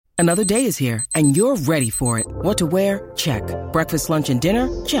Another day is here, and you're ready for it. What to wear? Check. Breakfast, lunch, and dinner?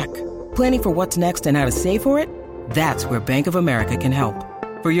 Check. Planning for what's next and how to save for it? That's where Bank of America can help.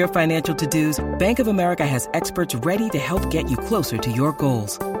 For your financial to-dos, Bank of America has experts ready to help get you closer to your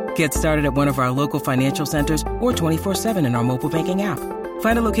goals. Get started at one of our local financial centers or 24/7 in our mobile banking app.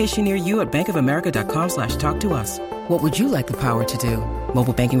 Find a location near you at bankofamerica.com/talktous. What would you like the power to do?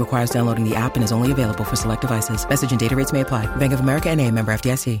 Mobile banking requires downloading the app and is only available for select devices. Message and data rates may apply. Bank of America N.A., member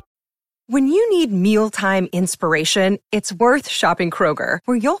FDIC. When you need mealtime inspiration, it's worth shopping Kroger,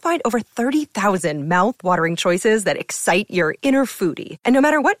 where you'll find over 30,000 mouth-watering choices that excite your inner foodie. And no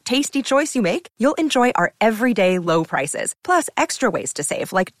matter what tasty choice you make, you'll enjoy our everyday low prices, plus extra ways to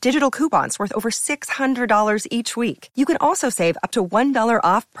save, like digital coupons worth over $600 each week. You can also save up to $1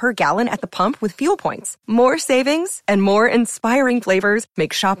 off per gallon at the pump with fuel points. More savings and more inspiring flavors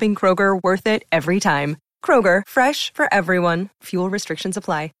make shopping Kroger worth it every time. Kroger, fresh for everyone. Fuel restrictions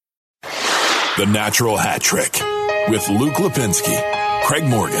apply. The Natural Hat Trick with Luke Lipinski, Craig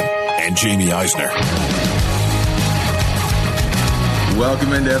Morgan, and Jamie Eisner.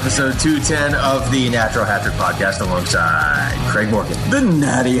 Welcome into episode 210 of the Natural Hat Trick podcast alongside Craig Morgan, the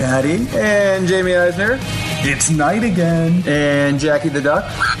Natty Hattie, and Jamie Eisner. It's night again. And Jackie the Duck.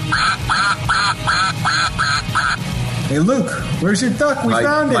 Hey, Luke, where's your duck? We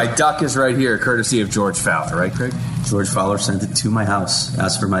found it. My duck is right here, courtesy of George Fowler, right, Craig? George Fowler sent it to my house,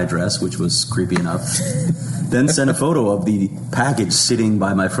 asked for my address, which was creepy enough, then sent a photo of the package sitting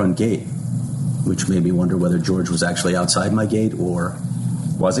by my front gate, which made me wonder whether George was actually outside my gate or...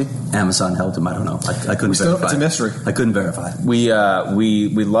 Was he? Amazon held him. I don't know. I couldn't verify. It's a mystery. I couldn't verify. We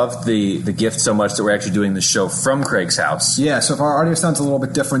loved the gift so much that we're actually doing the show from Craig's house. Yeah, so if our audio sounds a little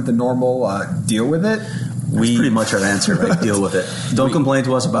bit different than normal, deal with it. That's pretty much our answer, right? Deal with it. Don't complain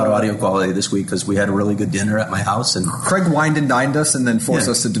to us about audio quality this week because we had a really good dinner at my house. And Craig wined and dined us and then forced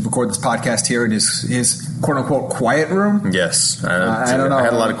us to record this podcast here in his quote-unquote quiet room. Yes. I don't know. I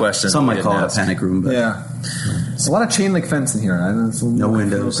had a lot of questions. Some might call it a panic room. But yeah. There's a lot of chain link fence in here. No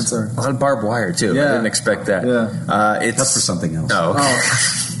windows. A lot of barbed wire, too. Yeah. I didn't expect that. Yeah. That's for something else. Oh, okay.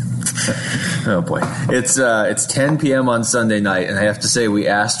 Oh boy, it's 10 p.m. on Sunday night, and I have to say we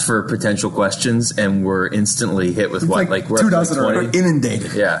asked for potential questions, and we're instantly hit with what? Like we're 2 dozen or We're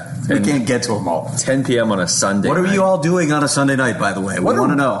inundated. Yeah, we can't get to them all. 10 p.m. on a Sunday. What are night. you all doing on a Sunday night? By the way, we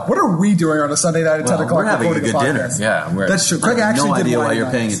want to know. What are we doing on a Sunday night at 10 o'clock? We're having a good dinner. Yeah, that's true. Craig actually no did idea why you're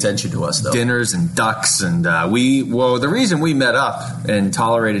paying attention to us, though. Dinners and ducks, and the reason we met up and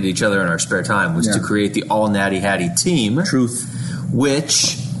tolerated each other in our spare time was to create the All-Nattie Hattie team. Truth,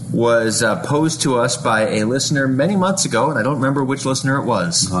 which was posed to us by a listener many months ago, and I don't remember which listener it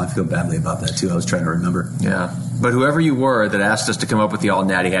was. Oh, I feel badly about that, too. I was trying to remember. Yeah. But whoever you were that asked us to come up with the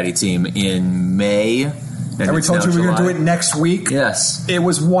All-Nattie Hattie team in May. And we told you we were going to do it next week. Yes. It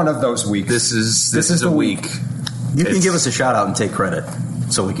was one of those weeks. This is a week. You can give us a shout-out and take credit,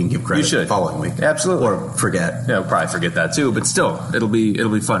 so we can give credit the following week. Absolutely. Or forget. Yeah, we'll probably forget that, too. But still, it'll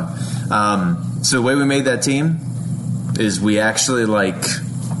be fun. So the way we made that team is we actually,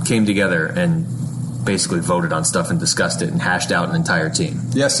 came together and basically voted on stuff and discussed it and hashed out an entire team.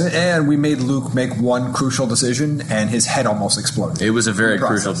 Yes, and we made Luke make one crucial decision, and his head almost exploded. It was a very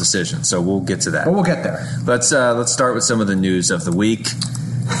crucial decision, so we'll get to that. But we'll get there. Let's start with some of the news of the week.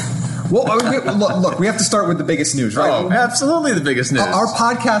 Well, look, we have to start with the biggest news, right? Oh, absolutely the biggest news. Our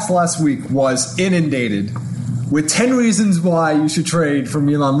podcast last week was inundated with 10 reasons why you should trade for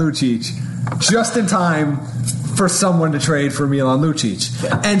Milan Lucic just in time for someone to trade for Milan Lucic.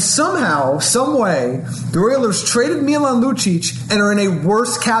 Yeah. And somehow, some way, the Oilers traded Milan Lucic and are in a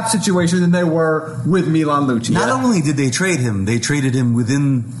worse cap situation than they were with Milan Lucic. Not only did they trade him, they traded him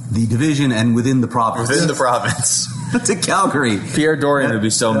within the division and within the province. Within the province. To Calgary. Pierre Dorian would be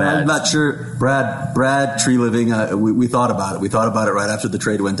so mad. I'm not sure. Brad Tree Living, we thought about it. We thought about it right after the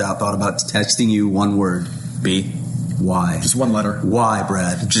trade went out. Thought about texting you one word. B. Why? Just one letter. Why,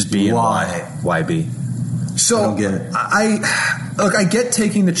 Brad? Just B and Why? Why B? So I don't get it. I get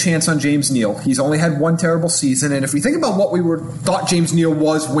taking the chance on James Neal. He's only had one terrible season, and if we think about what we thought James Neal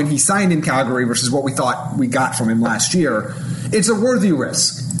was when he signed in Calgary versus what we thought we got from him last year, it's a worthy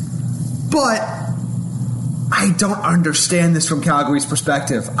risk. But I don't understand this from Calgary's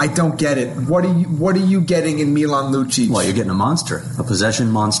perspective. I don't get it. What are you getting in Milan Lucic? Well, you're getting a monster, a possession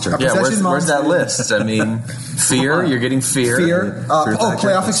monster. Where's that list? I mean, fear. You're getting fear.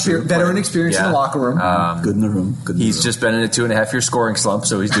 Playoff experience, veteran experience in the locker room. Good in the room. He's just been in a 2.5-year scoring slump,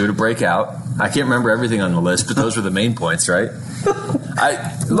 so he's due to break out. I can't remember everything on the list, but those were the main points, right?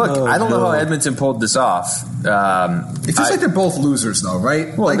 I don't know how Edmonton pulled this off. It feels like they're both losers, though,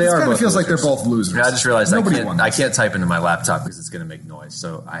 right? Well, they are. It kind both of feels losers. like they're both losers. I just realized I can't type into my laptop because it's going to make noise. points.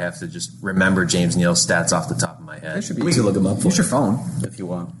 So I have to just remember James Neal's stats off the top of my head. We can look him up. Use your phone if you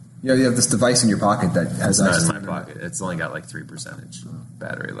want. Yeah, you have this device in your pocket that has. It's not in my pocket. It's only got like 3%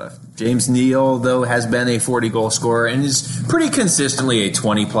 battery left. James Neal, though, has been a 40-goal scorer and is pretty consistently a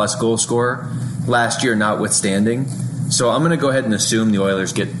 20-plus goal scorer. Last year, notwithstanding. So I'm going to go ahead and assume the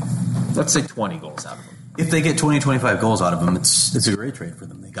Oilers get, let's say, 20 goals out of him. If they get 20, 25 goals out of him, it's a great trade for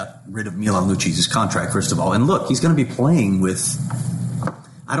them. They got rid of Milan Lucic's contract, first of all. And look, he's going to be playing with...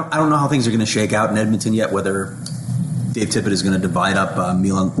 I don't know how things are going to shake out in Edmonton yet, whether Dave Tippett is going to divide up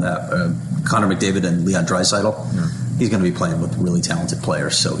Connor McDavid and Leon Draisaitl. Yeah. He's going to be playing with really talented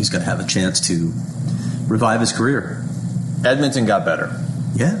players, so he's going to have a chance to revive his career. Edmonton got better.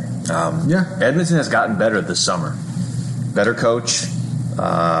 Yeah. Edmonton has gotten better this summer. Better coach.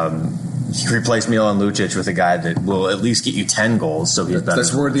 You replace Milan Lucic with a guy that will at least get you 10 goals, so he's better.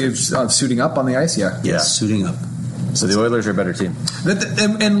 That's worthy of suiting up on the ice, Yeah, suiting up. So the Oilers are a better team.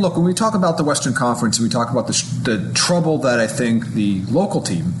 And look, when we talk about the Western Conference, and we talk about the trouble that I think the local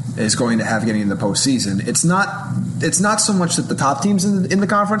team is going to have getting in the postseason, it's not so much that the top teams in the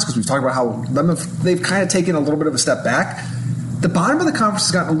conference, because we've talked about how they've kind of taken a little bit of a step back. The bottom of the conference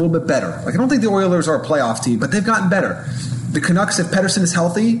has gotten a little bit better. Like, I don't think the Oilers are a playoff team, but they've gotten better. The Canucks, if Pettersson is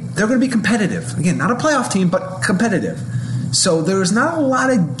healthy, they're going to be competitive. Again, not a playoff team, but competitive. So there's not a lot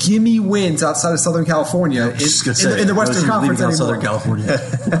of gimme wins outside of Southern California in the Western Conference anymore. Southern California.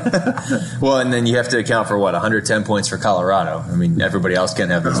 Well, and then you have to account for 110 points for Colorado. I mean, everybody else can't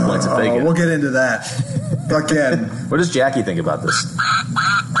have those points if they get. We'll get into that again. What does Jackie think about this?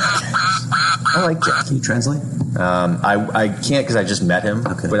 I like Jack. Can you translate? I can't because I just met him.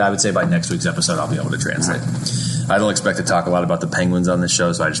 Okay. But I would say by next week's episode I'll be able to translate. I don't expect to talk a lot about the Penguins on this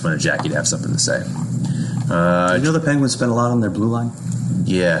show, so I just wanted Jackie to have something to say. Do you know the Penguins spent a lot on their blue line?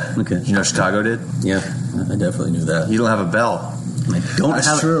 Yeah. Okay. You know Chicago did? Yeah, I definitely knew that. You don't have a bell.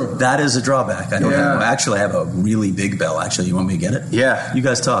 That's true. That is a drawback. I actually have a really big bell. Actually, you want me to get it? Yeah. You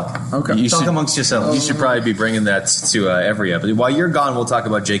guys talk. Okay. Talk amongst yourselves. You should probably be bringing that to every episode. While you're gone, we'll talk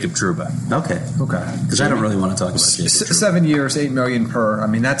about Jacob Trouba. Okay. Because I don't really want to talk about Jacob Trouba. 7 years, $8 million per. I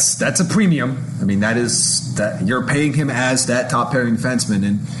mean, that's a premium. I mean, that you're paying him as that top pairing defenseman,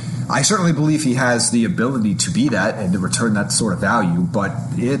 and I certainly believe he has the ability to be that and to return that sort of value. But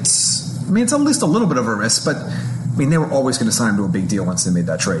it's at least a little bit of a risk, but. I mean, they were always going to sign him to a big deal once they made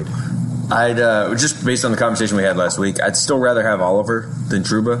that trade. I'd just based on the conversation we had last week, I'd still rather have Oliver than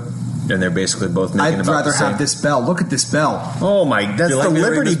Trouba, and they're basically both making about the same. I'd rather have this bell. Look at this bell. Oh my! That's the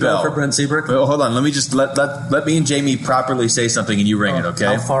Liberty bell for Brent Seabrook. Well, hold on. Let me just let me and Jamie properly say something, and you ring it. Okay?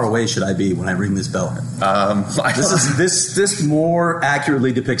 How far away should I be when I ring this bell? This more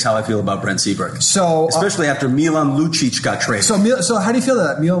accurately depicts how I feel about Brent Seabrook. So, especially after Milan Lucic got traded. So how do you feel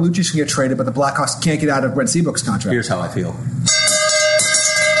that Milan Lucic can get traded, but the Blackhawks can't get out of Brent Seabrook's contract? Here's how I feel.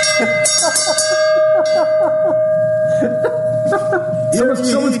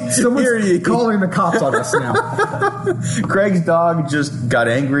 Someone's calling the cops on us now. Craig's dog just got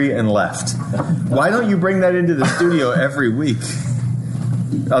angry and left. Why don't you bring that into the studio every week?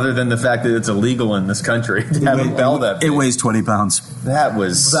 Other than the fact that it's illegal in this country to have a bell that big. It weighs 20 pounds. That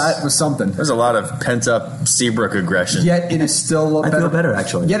was something. There's a lot of pent-up Seabrook aggression. Yet it is still I feel better,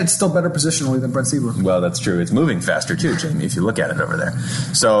 actually. Yet it's still better positionally than Brent Seabrook. Well, that's true. It's moving faster, too, Jamie, if you look at it over there.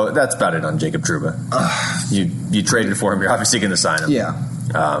 So that's about it on Jacob Trouba. You traded for him. You're obviously going to sign him. Yeah.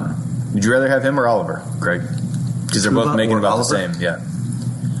 Would you rather have him or Oliver, Craig? Because they're both making about Oliver? the same. Yeah.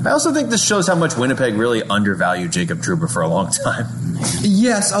 I also think this shows how much Winnipeg really undervalued Jacob Trouba for a long time.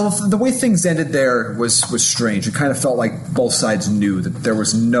 Yes, the way things ended there was strange. It kind of felt like both sides knew that there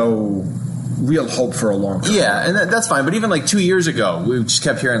was no real hope for a long time. Yeah, and that's fine. But even like 2 years ago, we just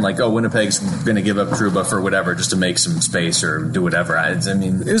kept hearing like, oh, Winnipeg's going to give up Trouba for whatever just to make some space or do whatever. I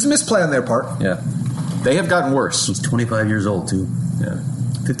mean, it was a misplay on their part. Yeah. They have gotten worse. He's 25 years old, too. Yeah.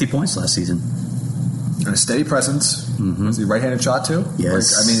 50 points last season. And a steady presence. Mm-hmm. Is he a right-handed shot too?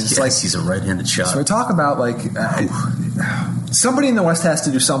 Yes. It's like he's a right-handed shot. So we talk about somebody in the West has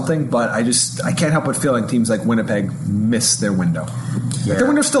to do something, but I can't help but feeling teams like Winnipeg miss their window. Yeah. Their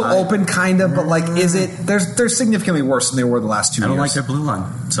window's still open, kind of, but like, is it? They're significantly worse than they were the last 2 years. I don't like their blue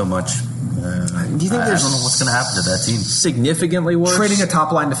line so much. Do you think I don't know what's going to happen to that team? Significantly worse? Trading a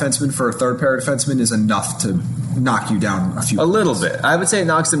top-line defenseman for a third pair of defensemen is enough to knock you down a few points. Little bit. I would say it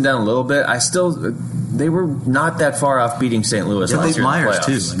knocks them down a little bit. They were not that far off beating St. Louis last year. Myers,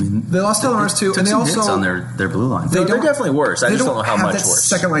 too. I mean, they lost Tyler Myers, too. And they also hits on their blue line. They're definitely worse. I just don't know how much worse.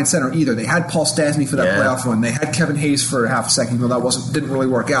 Second-line center either. They had Paul Stastny for that playoff run. They had Kevin Hayes for half a second, even though that didn't really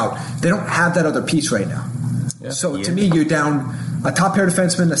work out. They don't have that other piece right now. Yeah. So to me, you're down a top pair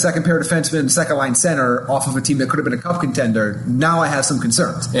defenseman, a second pair defenseman, second line center off of a team that could have been a cup contender, now I have some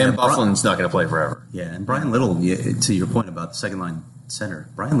concerns. And Bufflin's not going to play forever. Yeah, and Brian Little, to your point about the second line center,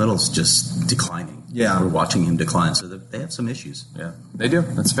 Brian Little's just declining. Yeah. We're watching him decline, so they have some issues. Yeah, they do.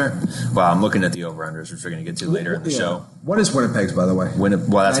 That's fair. Well, I'm looking at the over-unders, which we're going to get to later in the show. What is Winnipeg's, by the way? Well,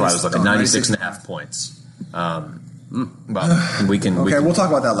 that's why I was looking. 96.5 points. But we can. We'll talk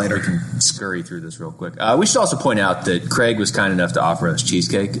about that later. We can scurry through this real quick. We should also point out that Craig was kind enough to offer us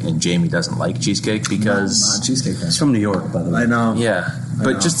cheesecake, and Jamie doesn't like cheesecake because cheesecake. He's from New York, by the way. I know. Yeah,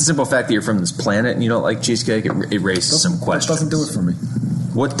 but just the simple fact that you're from this planet and you don't like cheesecake, it raises some questions. It doesn't do it for me.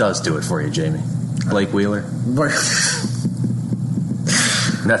 What does do it for you, Jamie? Blake Wheeler.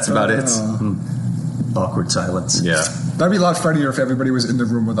 That's about it. Awkward silence. Yeah. That'd be a lot funnier if everybody was in the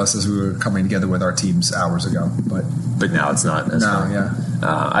room with us as we were coming together with our teams hours ago. But now it's not as funny. Yeah.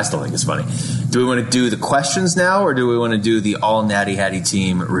 I still think it's funny. Do we want to do the questions now, or do we want to do the All-Nattie Hattie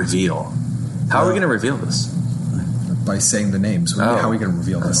team reveal? How are we going to reveal this? By saying the names. How are we going to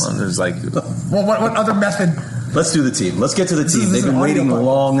reveal this? Well, there's like... Well, what other method? Let's do the team. Let's get to the team. They've been waiting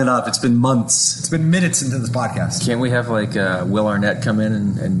long enough. It's been months. It's been minutes into this podcast. Can't we have like Will Arnett come in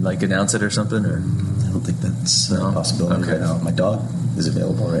and like announce it or something? Or I don't think that's a possibility right now. My dog is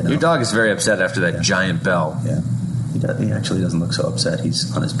available right now. Your dog is very upset after that giant bell. Yeah. He actually doesn't look so upset.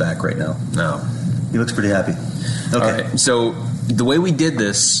 He's on his back right now. No. He looks pretty happy. Okay. All right. So the way we did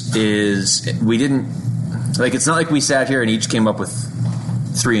this is we didn't... Like, it's not like we sat here and each came up with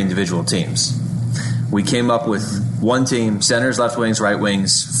 3 individual teams. We came up with one team, centers, left wings, right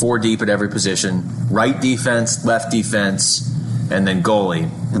wings, 4 deep at every position, right defense, left defense, and then goalie.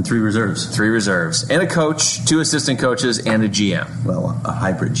 And 3 reserves. 3 reserves. And a coach, 2 assistant coaches, and a GM. Well, a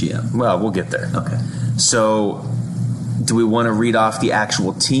hybrid GM. Well, we'll get there. Okay. So, do we want to read off the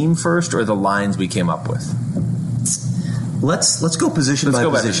actual team first or the lines we came up with? Let's go position by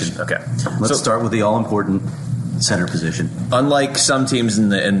position. Okay. Let's start with the all-important center position. Unlike some teams in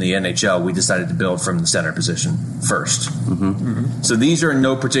the NHL, we decided to build from the center position first. Mm-hmm. Mm-hmm. So these are in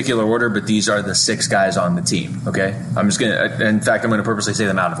no particular order, but these are the 6 guys on the team. Okay, I'm just gonna. In fact, I'm going to purposely say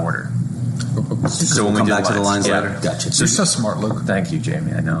them out of order. So when we come back to the lines later. Gotcha. You're so smart, Luke. Thank you,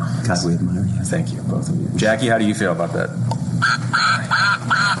 Jamie. I know. God, we admire you. Thank you, both of you. Jackie, how do you feel about that?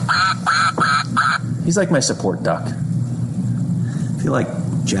 He's like my support duck. I feel like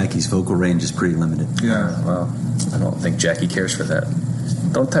Jackie's vocal range is pretty limited. Yeah. Well, I don't think Jackie cares for that.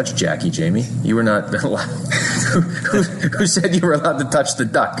 Don't touch Jackie, Jamie. You were not allowed. Who said you were allowed to touch the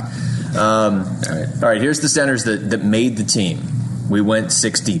duck? All right. Here's the centers that made the team. We went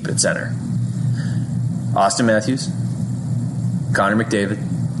 6 deep at center. Austin Matthews, Connor McDavid,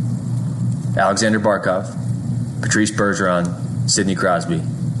 Alexander Barkov, Patrice Bergeron, Sidney Crosby,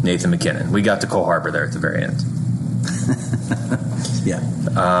 Nathan McKinnon. We got to Cole Harbour there at the very end. Yeah.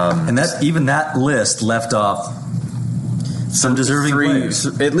 And that list left off some deserving players.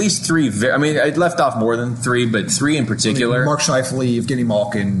 At least 3. I mean, I left off more than 3, but 3 in particular. Mark Scheifele, Evgeny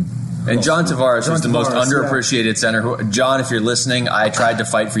Malkin. And John Tavares was the most underappreciated center. John, if you're listening, I tried to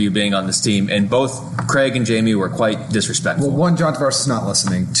fight for you being on this team, and both Craig and Jamie were quite disrespectful. Well, 1, John Tavares is not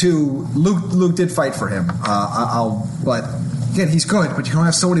listening. 2, Luke did fight for him. But again, he's good, but you don't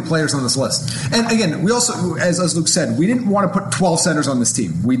have so many players on this list. And again, we also, as Luke said, we didn't want to put 12 centers on this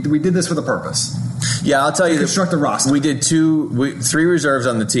team. We did this with a purpose. Yeah, I'll tell you. Construct the roster. We did 3 reserves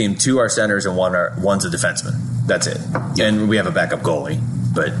on the team. 2 are centers and one's a defenseman. That's it. Yeah. And we have a backup goalie.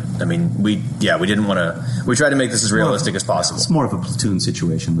 But I mean, we didn't want to. We tried to make this as realistic as possible. It's more of a platoon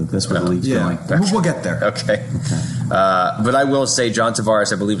situation, but that's where the league's going. We'll get there. Okay. But I will say, John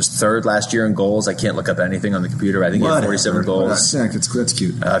Tavares, I believe, was 3rd last year in goals. I can't look up anything on the computer. I think he had 47 goals. Yeah, that's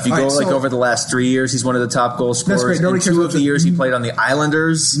cute. If you go over the last 3 years, he's one of the top goal scorers. That's great. Nobody cares 2 of the years he played on the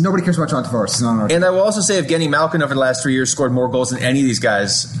Islanders. Nobody cares about John Tavares. He's not on our team. And I will also say, Evgeny Malkin over the last 3 years scored more goals than any of these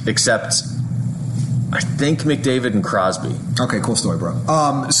guys, except I think McDavid and Crosby. Okay, cool story, bro.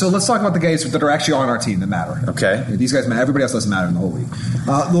 So let's talk about the guys that are actually on our team that matter. Okay. These guys matter. Everybody else doesn't matter in the whole league.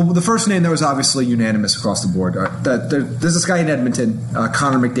 The first name that was obviously unanimous across the board. There's this guy in Edmonton,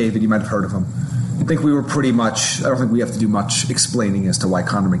 Connor McDavid. You might have heard of him. I think we were pretty much... I don't think we have to do much explaining as to why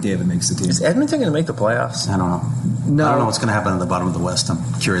Connor McDavid makes the team. Is Edmonton going to make the playoffs? I don't know. No. I don't know what's going to happen at the bottom of the West. I'm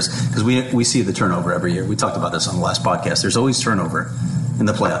curious because we see the turnover every year. We talked about this on the last podcast. There's always turnover in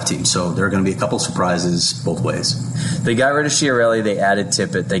the playoff team, so there are going to be a couple surprises both ways. They got rid of Chiarelli, they added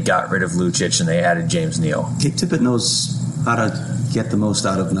Tippett, they got rid of Lucic, and they added James Neal. Tippett knows how to get the most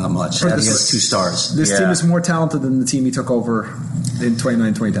out of not much. He has 2 stars. This team is more talented than the team he took over in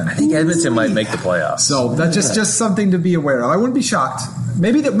 2009-2010. I think Edmonton might make the playoffs. So that's just something to be aware of. I wouldn't be shocked.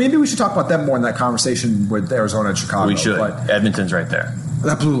 Maybe we should talk about them more in that conversation with Arizona and Chicago. We should. But Edmonton's right there.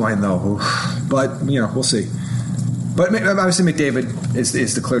 That blue line, though. But, we'll see. But obviously McDavid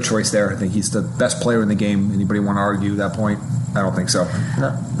is the clear choice there. I think he's the best player in the game. Anybody want to argue that point? I don't think so.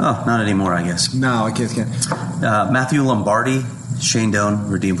 No. Oh, not anymore, I guess. No, I can't. Matthew Lombardi, Shane Doan,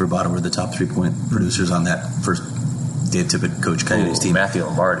 Radim Vrbata were the top 3-point producers on that first Dave Tippett coach Coyotes team. Matthew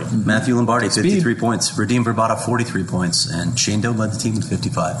Lombardi, 53 points. Radim Vrbata, 43 points. And Shane Doan led the team with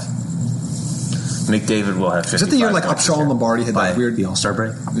 55. McDavid will have 55. Is that the year Upshaw and Lombardi had that weird... The All-Star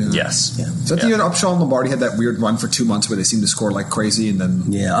break? Yeah. Yes. Yeah. Is that the year Upshaw and Lombardi had that weird run for 2 months where they seemed to score like crazy and then...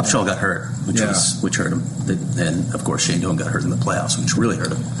 Yeah, Upshaw got hurt, which hurt him. And, of course, Shane Doan got hurt in the playoffs, which really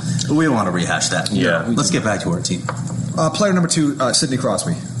hurt him. But we don't want to rehash that. Yeah. Let's get back to our team. Player number 2, Sidney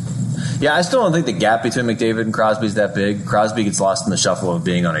Crosby. Yeah, I still don't think the gap between McDavid and Crosby is that big. Crosby gets lost in the shuffle of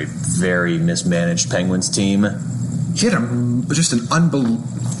being on a very mismanaged Penguins team. He had just an unbelievable...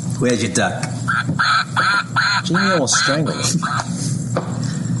 Where's your duck? Jamie almost strangled him.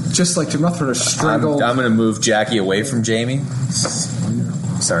 Just like Jim Rutherford strangled... I'm going to move Jackie away from Jamie.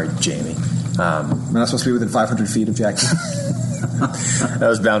 Sorry, Jamie. Am I not supposed to be within 500 feet of Jackie? That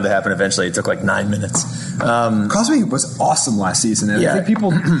was bound to happen eventually. It took like 9 minutes. Crosby was awesome last season. And I think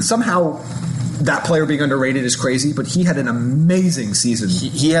people somehow... That player being underrated is crazy, but he had an amazing season.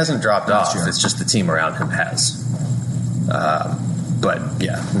 He hasn't dropped off. Year. It's just the team around him has. But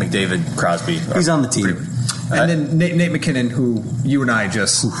yeah, McDavid, Crosby. He's on the team. And then Nate McKinnon, who you and I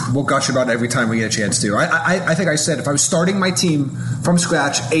just will gush about every time we get a chance to. I think I said if I was starting my team from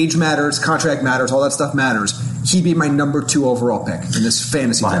scratch, age matters, contract matters, all that stuff matters, he'd be my number 2 overall pick in this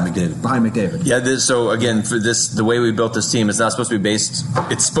fantasy behind draft. Behind McDavid. Yeah, so again, for this, the way we built this team, it's not supposed to be based,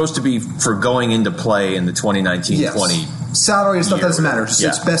 it's supposed to be for going into play in the 2019-20 salary and stuff doesn't matter.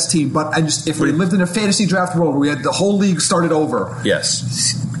 It's best team. But if we lived in a fantasy draft world where we had the whole league started over,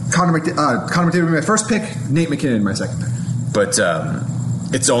 yes, Connor McDavid would be my first pick, Nate McKinnon my second pick. But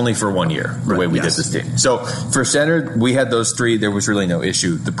it's only for 1 year, the way we did this team. So for center, we had those 3. There was really no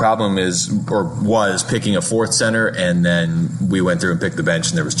issue. The problem was picking a 4th center, and then we went through and picked the bench,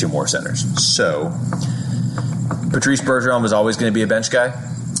 and there was 2 more centers. So Patrice Bergeron was always going to be a bench guy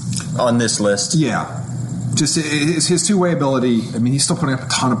on this list. Yeah. Just his two-way ability. I mean, he's still putting up a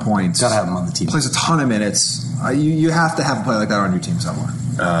ton of points. Got to have him on the team. Plays a ton of minutes. You have to have a player like that on your team somewhere.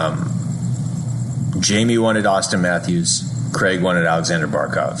 Jamie wanted Austin Matthews. Craig wanted Alexander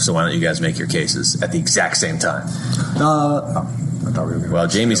Barkov. So why don't you guys make your cases at the exact same time? I thought we were going Well,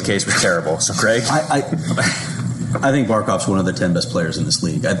 Jamie's case was terrible. So Craig? I think Barkov's one of the 10 best players in this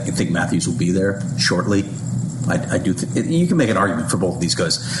league. I think Matthews will be there shortly. I do think you can make an argument for both of these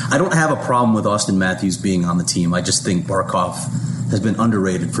guys. I don't have a problem with Austin Matthews being on the team. I just think Barkov has been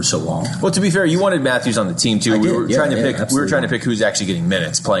underrated for so long. Well, to be fair, you wanted Matthews on the team too. We were trying to pick who's actually getting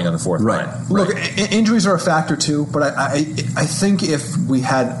minutes playing on the 4th line. Look, injuries are a factor too, but I think if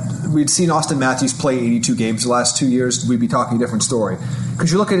we'd seen Austin Matthews play 82 games the last 2 years, we'd be talking a different story.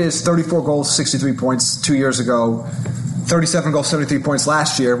 Because you look at his 34 goals, 63 points 2 years ago, 37 goals, 73 points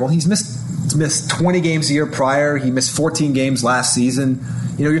last year. Well, he's missed 20 games a year prior. He missed 14 games last season.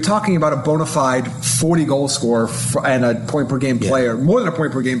 You're talking about a bona fide 40-goal scorer and a point-per-game player, more than a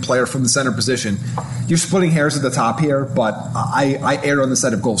point-per-game player from the center position. You're splitting hairs at the top here, but I err on the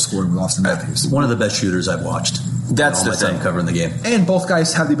side of goal scoring with Austin Matthews. One of the best shooters I've watched. That's the thing. Covering the game. And both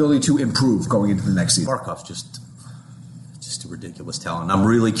guys have the ability to improve going into the next season. Barkov's just a ridiculous talent. I'm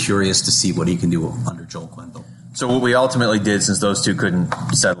really curious to see what he can do under Joel Quenneville. So what we ultimately did, since those two couldn't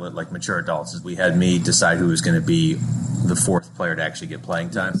settle it like mature adults, is we had me decide who was going to be the 4th player to actually get playing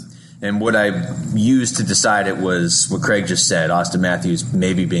time. And what I used to decide it was what Craig just said, Austin Matthews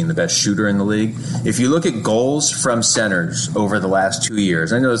maybe being the best shooter in the league. If you look at goals from centers over the last 2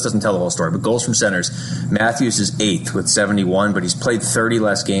 years, I know this doesn't tell the whole story, but goals from centers, Matthews is 8th with 71, but he's played 30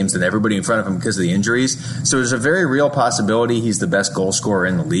 less games than everybody in front of him because of the injuries. So there's a very real possibility he's the best goal scorer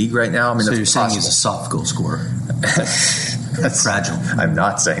in the league right now. I mean, so that's you're possible. saying he's a soft goal scorer? That's fragile. I'm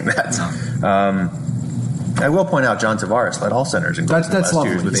not saying that. No. I will point out John Tavares led all centers in goals that's last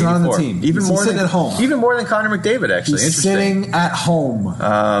lovely. years with He's 84. not on the team. Even more sitting than at home. Even more than Connor McDavid, actually. He's Interesting. sitting at home.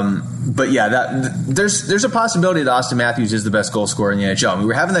 But yeah, there's a possibility that Austin Matthews is the best goal scorer in the NHL. I mean, we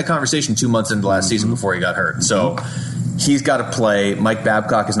were having that conversation 2 months into last season before he got hurt. So he's got to play. Mike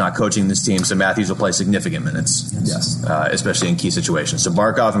Babcock is not coaching this team, so Matthews will play significant minutes. Yes. Especially in key situations. So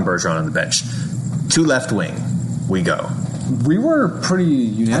Barkov and Bergeron on the bench. To left wing we go. We were pretty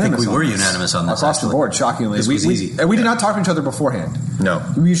unanimous. I think we were unanimous on this across the board. Shockingly, this was easy. And we did not talk to each other beforehand. No,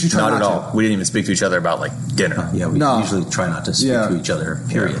 we usually try not at all. to. We didn't even speak to each other about like dinner. We usually try not to speak to each other.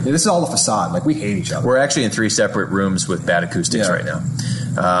 Period. Yeah, this is all a facade. Like we hate each other. We're actually in 3 separate rooms with bad acoustics right now.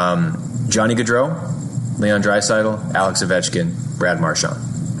 Johnny Gaudreau, Leon Draisaitl, Alex Ovechkin, Brad Marchand.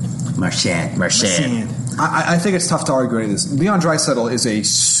 Marchand. I think it's tough to argue any of this. Leon Draisaitl is a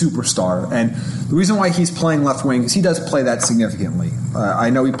superstar, and the reason why he's playing left wing is he does play that significantly. I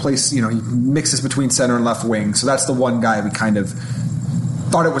know he plays, he mixes between center and left wing, so that's the one guy we kind of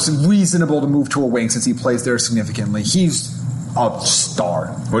thought it was reasonable to move to a wing since he plays there significantly. He's a star.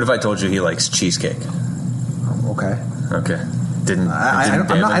 What if I told you he likes cheesecake? Okay.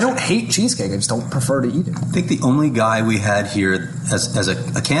 I don't hate cheesecake. I just don't prefer to eat it. I think the only guy we had here as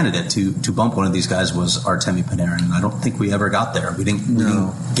a candidate to bump one of these guys was Artemi Panarin, and I don't think we ever got there. We didn't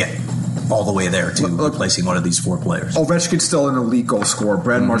get all the way there to replacing one of these 4 players. Ovechkin's still an elite goal scorer.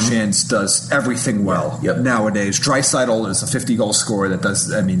 Brad Marchand does everything well nowadays. Draisaitl is a 50-goal scorer that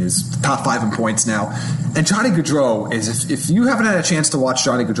is top 5 in points now. And Johnny Gaudreau is, if you haven't had a chance to watch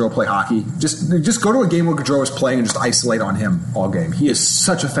Johnny Gaudreau play hockey, just go to a game where Gaudreau is playing and just isolate on him all game. He is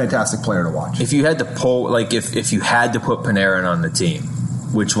such a fantastic player to watch. If you had to pull, if you had to put Panarin on the team,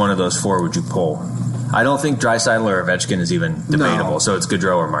 which one of those 4 would you pull? I don't think Draisaitl or Ovechkin is even debatable, so it's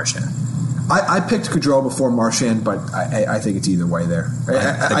Gaudreau or Marchand. I picked Gaudreau before Marchand, but I think it's either way there.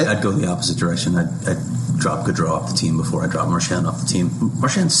 I'd go the opposite direction. I'd drop Gaudreau off the team before I drop Marchand off the team.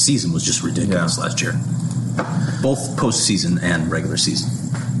 Marchand's season was just ridiculous last year. Both postseason and regular season.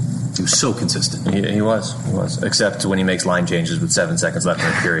 He was so consistent. He was. Except when he makes line changes with 7 seconds left in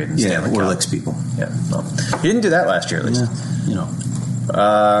the period. And or licks people. Yeah. Well, he didn't do that last year, at least. Yeah,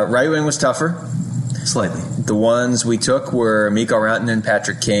 right wing was tougher. Slightly. The ones we took were Mikko Rantanen,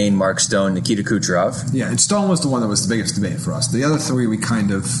 Patrick Kane, Mark Stone, Nikita Kucherov. Yeah, and Stone was the one that was the biggest debate for us. The other 3 we kind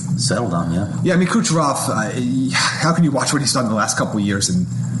of settled on, Yeah, Kucherov, how can you watch what he's done the last couple of years and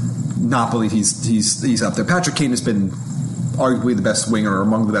not believe he's up there? Patrick Kane has been arguably the best winger, or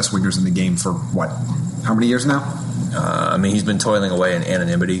among the best wingers in the game for, how many years now? He's been toiling away in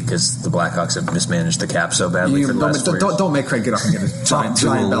anonymity because the Blackhawks have mismanaged the cap so badly for the last 4 years. Don't make Craig get up and get a giant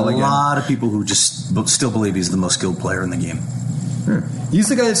bell again. A lot of people who just still believe he's the most skilled player in the game. He's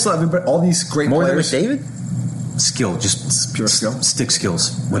the guy that's all these great players. More than McDavid? Skill, just pure skill. Stick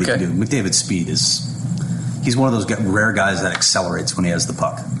skills. What he can do. McDavid's speed he's one of those rare guys that accelerates when he has the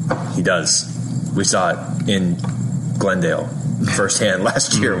puck. He does. We saw it in Glendale firsthand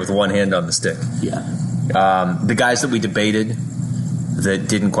last year with one hand on the stick. Yeah. The guys that we debated that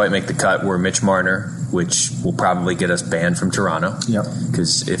didn't quite make the cut were Mitch Marner, which will probably get us banned from Toronto. Yep.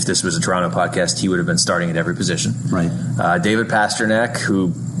 Because if this was a Toronto podcast, he would have been starting at every position. Right. David Pastrnak,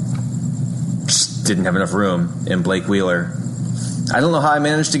 who just didn't have enough room, and Blake Wheeler. I don't know how I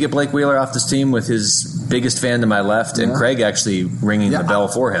managed to get Blake Wheeler off this team with his biggest fan to my left, and Craig actually ringing the bell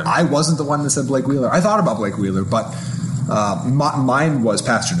for him. I wasn't the one that said Blake Wheeler. I thought about Blake Wheeler, but mine was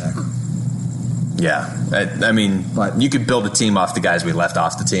Pastrnak. Yeah, but you could build a team off the guys we left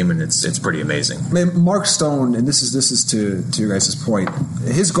off the team, and it's pretty amazing. Mark Stone, and this is to your guys' point,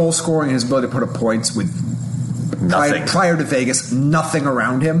 his goal scoring and his ability to put up points with nothing prior to Vegas, nothing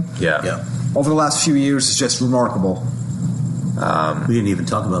around him. Yeah. Over the last few years, is just remarkable. We didn't even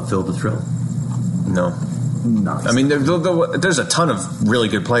talk about Phil the Thrill. No. There's a ton of really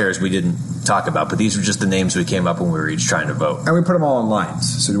good players we didn't talk about, but these were just the names we came up when we were each trying to vote. And we put them all on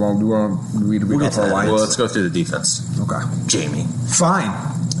lines. So do you want to read off our lines? Well, let's go through the defense. Okay. Jamie. Fine.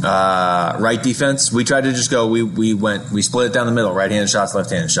 Right defense, we tried to just go, we split it down the middle, right-handed shots,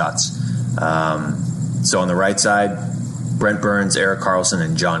 left-handed shots. So on the right side, Brent Burns, Erik Karlsson,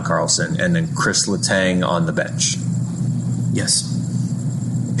 and John Carlson, and then Chris Letang on the bench. Yes.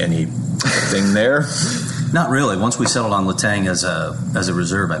 Anything there? Not really. Once we settled on Letang as a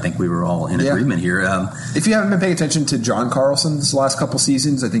reserve, I think we were all in agreement here. If you haven't been paying attention to John Carlson's last couple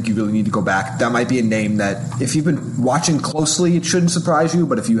seasons, I think you really need to go back. That might be a name that, if you've been watching closely, it shouldn't surprise you.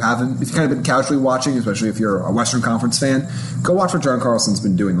 But if you haven't, if you've kind of been casually watching, especially if you're a Western Conference fan, go watch what John Carlson's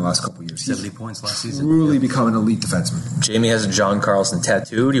been doing the last couple years. 70 points last season. Really become an elite defenseman. Jamie has a John Carlson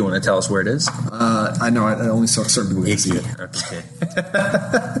tattoo. Do you want to tell us where it is? I know. I only saw certain people see it. Okay.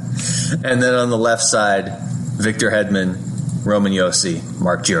 And then on the left side, Victor Hedman, Roman Josi,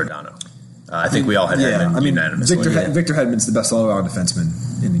 Mark Giordano. I think we all had Hedman unanimously. Victor Hedman's the best all-around defenseman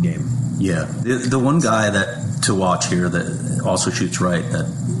in the game. Yeah. The one guy that to watch here that also shoots right, that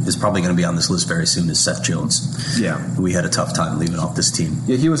is probably going to be on this list very soon, is Seth Jones. Yeah. We had a tough time leaving off this team.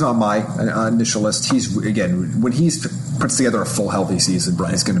 Yeah, he was on my initial list. He's, again, when he's puts together a full healthy season,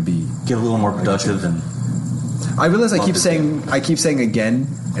 he's going to be... Get a little more productive and... I realize I keep saying again,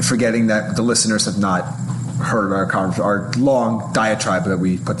 forgetting that the listeners have not heard our long diatribe that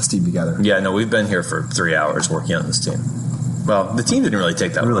we put this team together. Yeah, no, we've been here for 3 hours working on this team. Well, the team didn't really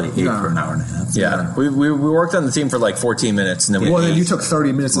take that long. 8 for an hour and a half. Yeah. We worked on the team for like 14 minutes. And then then you took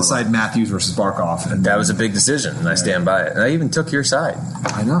 30 minutes to decide Matthews versus Barkov. And that was a big decision, and I stand by it. And I even took your side.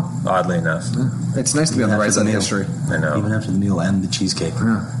 I know. Oddly enough. Yeah. It's nice to be on the right side of history. I know. Even after the meal and the cheesecake.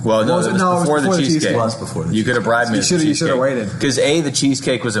 Yeah. Well, no, it was before the cheesecake. It was before the cheesecake. You could have bribed me. You should have waited. Because A, the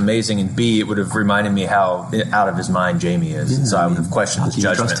cheesecake was amazing, and B, it would have reminded me how out of his mind Jamie is. Yeah, so I would have questioned his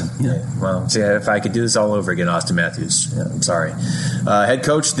judgment. Yeah. Well, see, if I could do this all over again, Austin Matthews. Yeah, I'm sorry. Head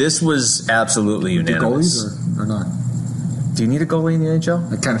coach, this was absolutely unanimous. The goalies or not? Do you need a goalie in the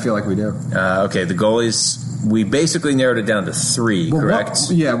NHL? I kind of feel like we do. Okay, the goalies, we basically narrowed it down to 3, correct?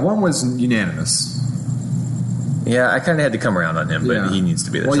 One was unanimous. Yeah, I kind of had to come around on him, but he needs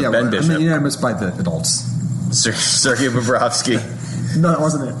to be there. Well, so Ben Bishop. Unanimous by the adults. Sergei Bobrovsky. No, that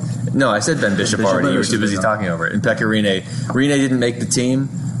wasn't it. No, I said Ben Bishop already. You were too busy talking over it. And Pekka Rinne. Rinne didn't make the team.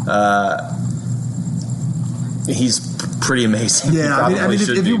 He's pretty amazing. Yeah, I mean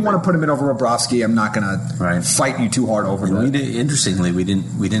if you want to put him in over Bobrovsky, I'm not going to fight you too hard over that. Interestingly, we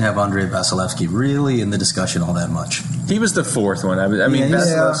didn't have Andrei Vasilevsky really in the discussion all that much. He was the 4th one.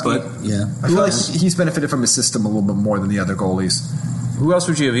 Vasilevsky. I feel like he's benefited from his system a little bit more than the other goalies. Who else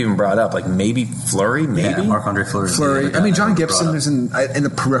would you have even brought up? Like maybe Fleury? Maybe Marc-Andre Fleury. I mean, John Gibson is in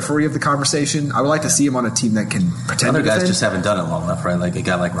the periphery of the conversation. I would like to see him on a team that can pretend. Other guys just haven't done it long enough, right? Like a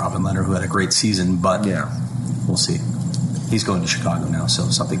guy like Robin Lehner who had a great season, but we'll see. He's going to Chicago now, so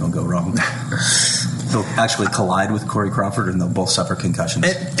something will go wrong. He'll actually collide with Corey Crawford, and they'll both suffer concussions.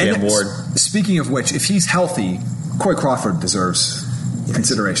 And Ward. Speaking of which, if he's healthy, Corey Crawford deserves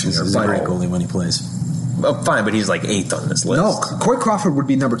consideration. He's a great goalie when he plays. Oh, fine, but he's like 8th on this list. No, Corey Crawford would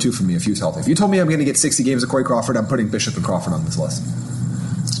be number 2 for me if he was healthy. If you told me I'm going to get 60 games of Corey Crawford, I'm putting Bishop and Crawford on this list.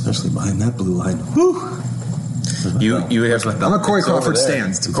 Especially behind that blue line. Whew. You would have. I'm a Corey Crawford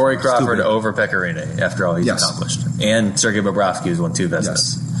stan. Corey Crawford over Pekka Rinne after all he's accomplished, and Sergei Bobrovsky has won 2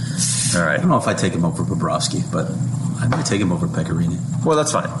 Vests. Yes. All right. I don't know if I'd take him over Bobrovsky, but I might take him over Pekka Rinne. Well,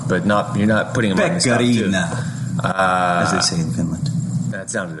 that's fine, but you're not putting him on the top 2. As they say in Finland. That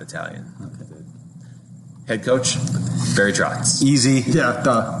sounded Italian. Okay. Head coach Barry Trotz. Easy. Yeah,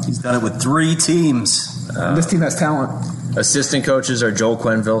 duh. He's done it with 3 teams. This team has talent. Assistant coaches are Joel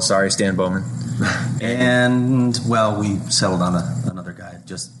Quenneville. Sorry, Stan Bowman. And, we settled on another guy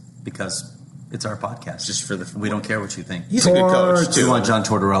just because it's our podcast. Just for we don't care what you think. He's a good coach, too. We want John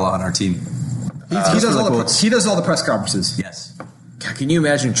Tortorella on our team. He does all the press conferences. Yes. Can you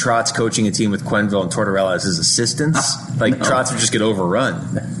imagine Trotz coaching a team with Quenneville and Tortorella as his assistants? Trotz would just get overrun.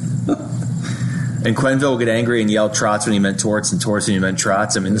 And Quenneville would get angry and yell Trotz when he meant Torts and Torts when he meant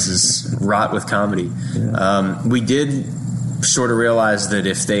Trotz. I mean, this is rot with comedy. Yeah. We did sort of realize that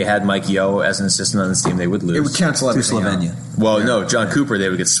if they had Mike Yeo as an assistant on this team, they would lose. It would cancel everything to Slovenia. Out. No, John Cooper, they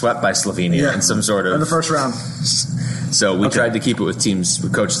would get swept by Slovenia in some sort of... in the first round. So we tried to keep it with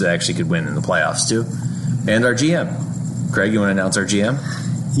coaches that actually could win in the playoffs, too. And our GM. Craig, you want to announce our GM?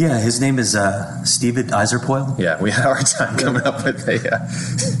 Yeah, his name is Steven Yzerpoil. Yeah, we had a hard time coming up with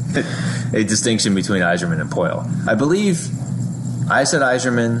a distinction between Yzerman and Poyle. I believe I said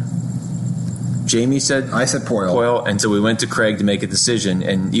Yzerman... Jamie said I said Poyle. And so we went to Craig to make a decision.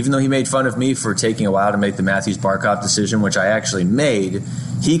 And even though he made fun of me for taking a while to make the Matthews-Barkov decision, which I actually made,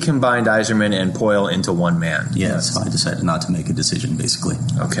 he combined Yzerman and Poyle into one man. Yes, so I decided not to make a decision, basically.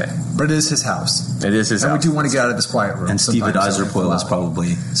 Okay. But it is his house. It is his house. And we do want to get out of this quiet room. And Steven Yzerpoil is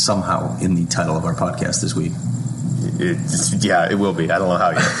probably somehow in the title of our podcast this week. It will be. I don't know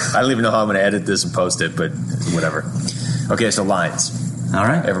how yet. I don't even know how I'm going to edit this and post it, but whatever. Okay, so lines. All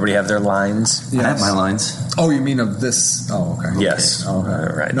right. Everybody have their lines? Yes. I have my lines. Oh, you mean of this? Oh, okay. Yes. Okay. All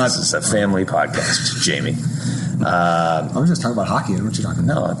right. This is a family podcast, Jamie. I was just talking about hockey. I don't know what you're talking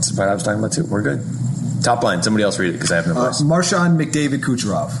about. No, that's what I was talking about, too. We're good. Top line. Somebody else read it because I have no voice. Marchand, McDavid,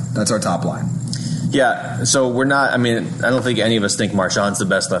 Kucherov. That's our top line. Yeah, so we're not, I don't think any of us think Marchand's the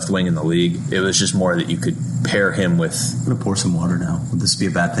best left wing in the league. It was just more that you could pair him with... I'm going to pour some water now. Would this be a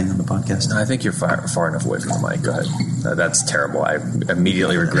bad thing on the podcast? No, I think you're far enough away from the mic. Go ahead. That's terrible. I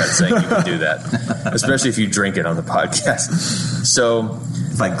immediately regret saying you could do that, especially if you drink it on the podcast. So...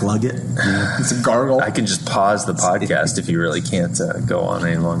 If I glug it, it's a gargle. I can just pause the podcast if you really can't go on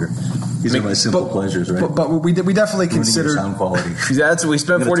any longer. These are my simple pleasures, right? But we definitely considered sound quality. We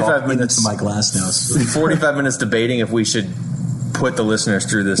spent 45 minutes to my glass now. 45 minutes debating if we should put the listeners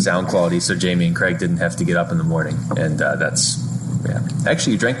through the sound quality so Jamie and Craig didn't have to get up in the morning. And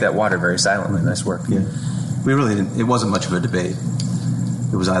actually, you drank that water very silently. Nice work. Yeah, we really didn't. It wasn't much of a debate.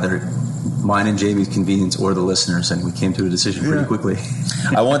 It was either mine and Jamie's convenience or the listeners, and we came to a decision pretty quickly.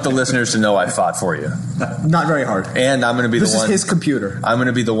 I want the listeners to know I fought for you. Not very hard. And I'm going to be the one. This is his computer. I'm going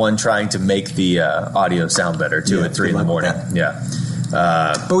to be the one trying to make the audio sound better, too, at 3 in the morning. Yeah.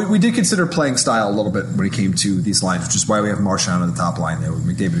 But we did consider playing style a little bit when it came to these lines, which is why we have Marchand on the top line there with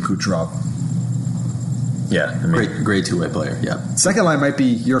McDavid and Kucherov. Yeah. I mean, Great two-way player, yeah. Second line might be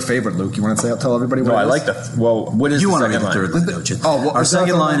your favorite, Luke. You want to tell everybody what no, it I is? like what is you the want to second read the line? third line, don't you? Our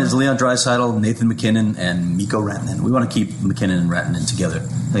second line is Leon Draisaitl, Nathan McKinnon, and Mikko Rantanen. We want to keep McKinnon and Rantanen together.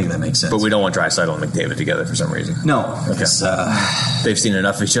 I think that makes sense. But we don't want Draisaitl and McDavid together for some reason. No. Because, they've seen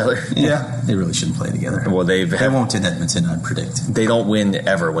enough of each other. Yeah. They really shouldn't play together. Well, they won't in Edmonton, I'd predict. They don't win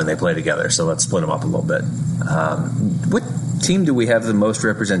ever when they play together, so let's split them up a little bit. What team do we have the most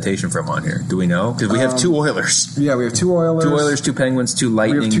representation from on here? Do we know? Because we have 2 Oilers. Yeah, we have 2 Oilers. 2 Oilers, 2 Penguins, 2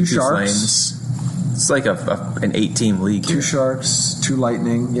 Lightning, we have 2 2 Sharks. Flames. It's like an 8-team league 2 here. Sharks, 2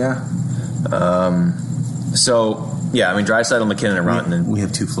 Lightning, yeah. So, yeah, I mean, Draisaitl, McKinnon, and Rantanen. We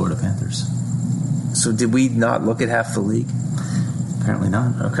have 2 Florida Panthers. So did we not look at half the league? Apparently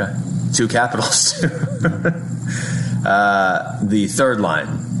not. Okay. 2 Capitals. The third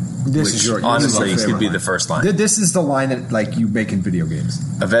line. Honestly, could be the first line. This is the line that you make in video games.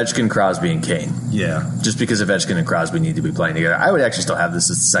 Ovechkin, Crosby, and Kane. Yeah. Just because Ovechkin and Crosby need to be playing together. I would actually still have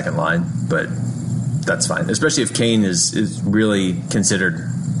this as the second line, but that's fine. Especially if Kane is really considered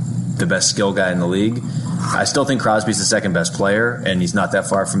the best skill guy in the league. I still think Crosby's the second best player, and he's not that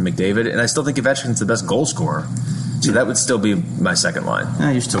far from McDavid. And I still think Ovechkin's the best goal scorer. So that would still be my second line.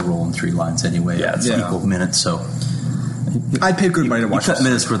 You're still rolling 3 lines anyway. Yeah, it's equal minutes, so... I'd pay good money to watch You cut this.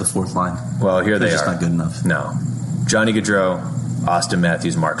 minutes for the fourth line. Well, here they are. It's just not good enough. No. Johnny Gaudreau, Austin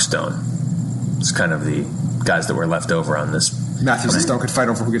Matthews, Mark Stone. It's kind of the guys that were left over on this. Matthews and Stone could fight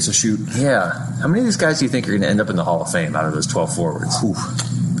over who gets to shoot. Yeah. How many of these guys do you think are going to end up in the Hall of Fame out of those 12 forwards?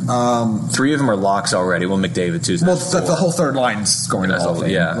 3 of them are locks already. Well, McDavid, too. Well, the whole third line's going to the Hall of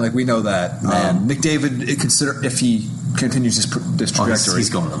Fame. Yeah. We know that. McDavid, if he continues this trajectory. He's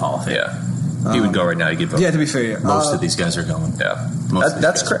going to the Hall of Fame. Yeah. He would go right now. He'd get voted. Yeah, to be fair. Most of these guys are going. Yeah.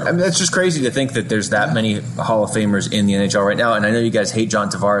 That's just crazy to think that there's that many Hall of Famers in the NHL right now. And I know you guys hate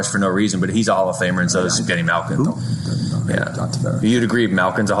John Tavares for no reason, but he's a Hall of Famer, and so is Evgeny Malkin. John Tavares. You'd agree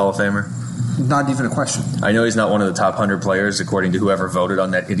Malkin's a Hall of Famer? Not even a question. I know he's not one of the top 100 players, according to whoever voted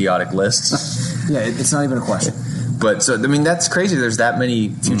on that idiotic list. Yeah, it's not even a question. But, so I mean, that's crazy. There's that many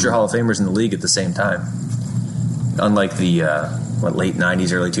future Hall of Famers in the league at the same time. Unlike the late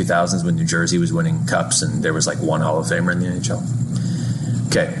 90s, early 2000s when New Jersey was winning cups and there was like one Hall of Famer in the NHL.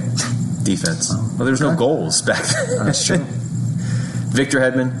 Okay. Defense. Well, there was no goals back then. That's true. Victor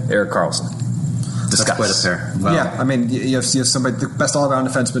Hedman, Erik Karlsson. Discuss. That's quite a pair. Wow. Yeah, I mean, you have somebody, the best all-around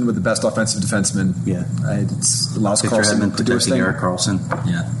defenseman with the best offensive defenseman. Yeah. It allows Victor Karlsson Hedman to do his protecting thing. Erik Karlsson.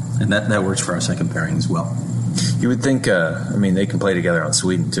 Yeah. And that works for our second pairing as well. You would think, they can play together on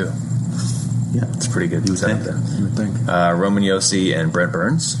Sweden, too. Yeah. It's pretty good. You would think. Roman Josi and Brent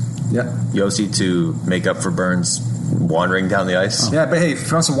Burns. Yeah. Josi to make up for Burns wandering down the ice. Yeah, but hey, if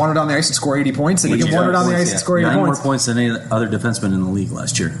he wants to wander down the ice and score 80 points, then he can wander down the ice and score 80 9 points. more points than any other defenseman in the league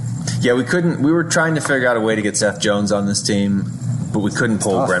last year. Yeah, we were trying to figure out a way to get Seth Jones on this team, but we couldn't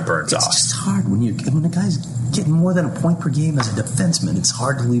pull Brent Burns off. It's just hard when a guy's getting more than a point per game as a defenseman. It's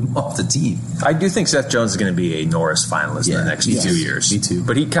hard to leave him off the team. I do think Seth Jones is going to be a Norris finalist in the next 2 years. Me too.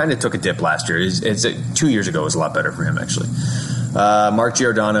 But he kind of took a dip last year. 2 years ago was a lot better for him, actually. Mark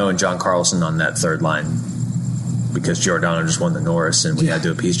Giordano and John Carlson on that third line because Giordano just won the Norris and we had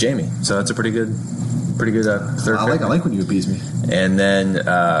to appease Jamie. So that's a pretty good third. I like when you appease me. And then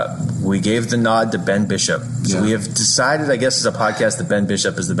we gave the nod to Ben Bishop. So we have decided, I guess, as a podcast that Ben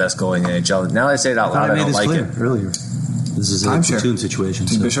Bishop is the best goalie in the NHL. Now that I say it out loud, I don't like it. Earlier. This is a platoon situation.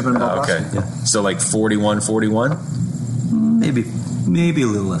 Team Bishop and Bobrovsky. Okay. Yeah. So like 41-41? Maybe a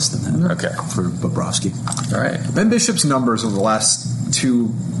little less than that. Okay. For Bobrovsky. All right. Ben Bishop's numbers over the last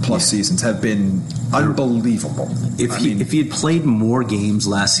 2+ seasons have been unbelievable. If he had played more games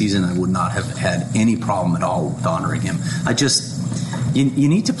last season, I would not have had any problem at all with honoring him. You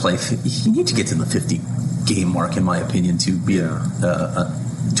need to play. You need to get to the 50-game mark, in my opinion, to be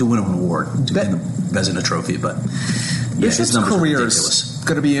to win an award, to win the Vezina Trophy. But Bishop's career is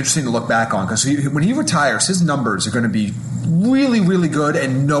going to be interesting to look back on because when he retires, his numbers are going to be really, really good,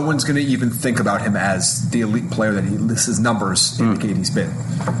 and no one's going to even think about him as the elite player that his numbers indicate he's been.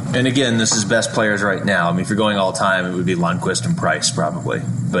 And again, this is best players right now. I mean, if you're going all time, it would be Lundqvist and Price probably.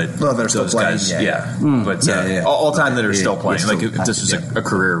 But they're still playing. But all time that are still playing. Like if this was a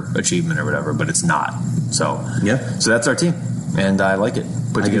career achievement or whatever, but it's not. So so that's our team, and I like it.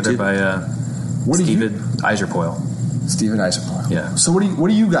 Put together by Steven Yzerpoil. Steven Yzerpoil. Yeah. So what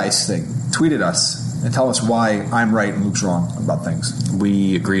do you guys think? Tweet at us and tell us why I'm right and Luke's wrong about things.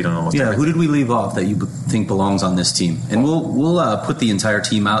 We agreed on almost everything. Who did we leave off that you think belongs on this team? And we'll put the entire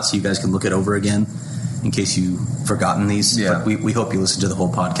team out so you guys can look it over again in case you've forgotten these. Yeah. But we hope you listen to the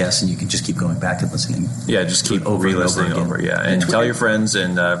whole podcast and you can just keep going back and listening. Yeah, just keep re-listening over. Yeah, and tell your friends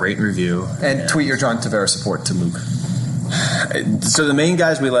and rate and review. And tweet your John Tavares support to Luke. So the main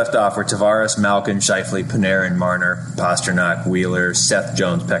guys we left off were Tavares, Malkin, Scheifele, Panarin, Marner, Pasternak, Wheeler, Seth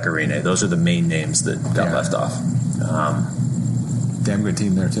Jones, Pecorine. Those are the main names that got left off. Damn good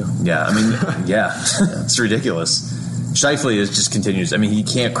team there, too. Yeah, I mean, it's ridiculous. Scheifele just continues. I mean, he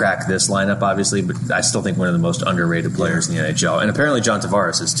can't crack this lineup, obviously, but I still think one of the most underrated players in the NHL. And apparently John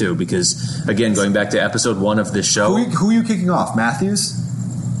Tavares is, too, because, again, going back to episode 1 of this show. Who are you kicking off? Matthews?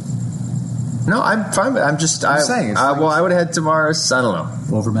 No, I'm fine. I'm saying. I would have had Tavares. I don't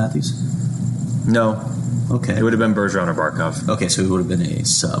know. Over Matthews? No. Okay. It would have been Bergeron or Barkov. Okay, so it would have been a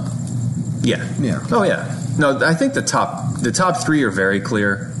sub. Yeah. Oh, yeah. No, I think the top 3 are very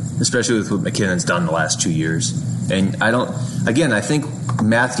clear, especially with what McKinnon's done the last 2 years. And I think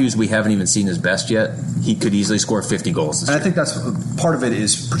Matthews, we haven't even seen his best yet. He could easily score 50 goals this year. I think that's part of it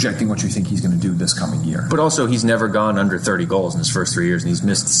is projecting what you think he's going to do this coming year. But also, he's never gone under 30 goals in his first 3 years, and he's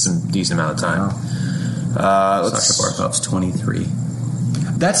missed some decent amount of time. Sasha Barkov's 23.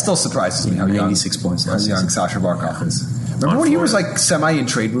 That still surprises me how 96 young, points how last young season. Sasha Barkov is. Remember when he was like semi in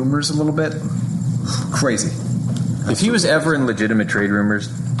trade rumors a little bit? Crazy. If he was ever in legitimate trade rumors,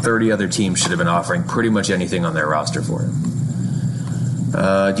 30 other teams should have been offering pretty much anything on their roster for him.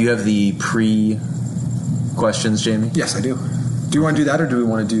 Do you have the questions, Jamie? Yes, I do. Do you want to do that, or do we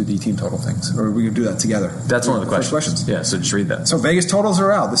want to do the team total things? Or are we going to do that together? That's one of the first questions. Yeah, so just read that. So Vegas totals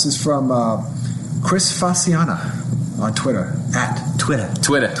are out. This is from Chris Fasciana on Twitter. Twitter. He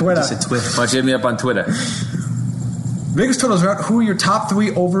said Twitter. Why don't you hit me up on Twitter? Vegas totals are out. Who are your top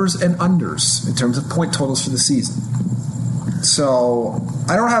 3 overs and unders in terms of point totals for the season? So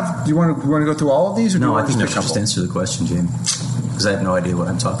I don't have. Do you want to go through all of these? Or do you want I think to you should just answer the question, Jamie, because I have no idea what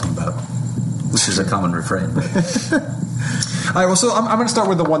I'm talking about, which is a common refrain. All right. Well, so I'm going to start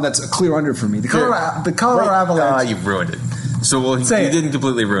with the one that's a clear under for me. The Colorado Avalanche. You've ruined it. So you didn't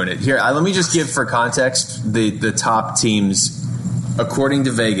completely ruin it. Here, let me just give for context the top teams according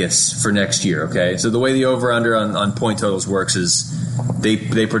to Vegas for next year. Okay, so the way the over/under on point totals works is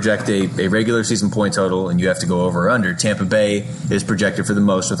they project a regular season point total, and you have to go over or under. Tampa Bay is projected for the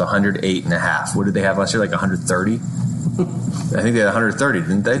most with 108.5. What did they have last year? Like 130. I think they had 130,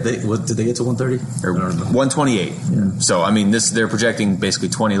 didn't they? Did they get to 130 or 128? Yeah. So I mean, they're projecting basically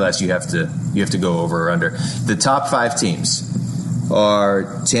 20 less. You have to go over or under. The top 5 teams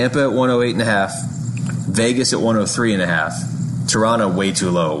are Tampa at 108.5, Vegas at 103.5, Toronto way too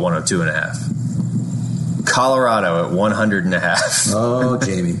low at 102.5, Colorado at 100.5. Oh,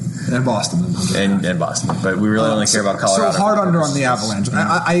 Jamie. And Boston. And Boston. But we really only care about Colorado. So hard under on the Avalanche.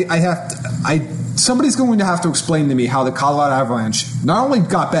 Somebody's going to have to explain to me how the Colorado Avalanche not only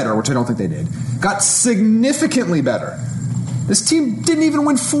got better, which I don't think they did, got significantly better. This team didn't even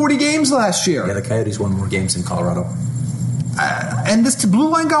win 40 games last year. Yeah, the Coyotes won more games than Colorado. And this blue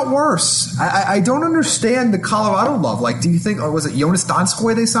line got worse. I don't understand the Colorado love. Like, do you think, was it Jonas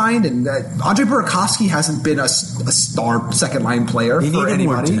Donskoy they signed? And Andre Burakovsky hasn't been a star second line player for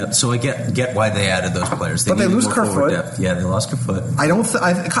anybody. More depth, so I get why they added those players. But they lose Kerfoot. Yeah, they lost Kerfoot.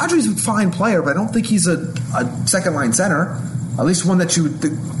 Kadri's a fine player, but I don't think he's a second line center. At least one that you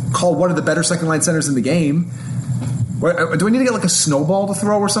would call one of the better second line centers in the game. Do we need to get like a snowball to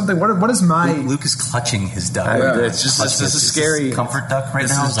throw or something? What is my... Luke is clutching his duck. It's just this is scary. Comfort duck right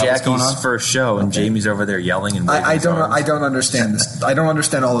this now. This is Jackie's first show, and Jamie's over there yelling and I don't understand this. I don't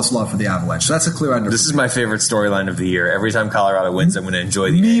understand all this love for the Avalanche. So that's a clear under. This is my favorite storyline of the year. Every time Colorado wins, I'm going to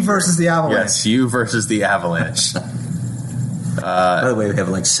enjoy the me versus the Avalanche. Yes, you versus the Avalanche. By the way, we have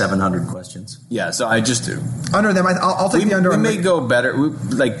like 700 questions. Yeah, so I just do. Under them, I'll take the under. We may go better,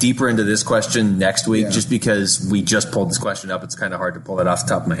 deeper into this question next week, just because we just pulled this question up. It's kind of hard to pull that off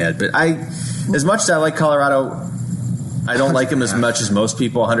the top of my head. But as much as I like Colorado, I don't like them as much as most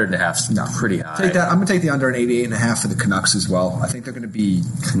people. 100.5 is pretty high. Take that. I'm going to take the under at 88.5 for the Canucks as well. I think they're going to be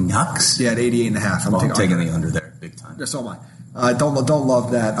Canucks. Yeah, at 88.5. I'm taking the under there, big time. Yeah, so am I. Don't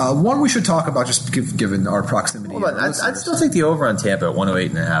love that. One we should talk about, just given our proximity. Hold on, I'd still take the over on Tampa at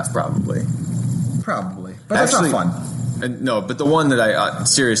 108.5, probably. But actually, that's not fun. No, but the one that I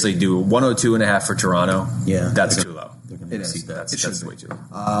seriously do, 102.5 for Toronto. Yeah, that's too low. It is. That's way too low.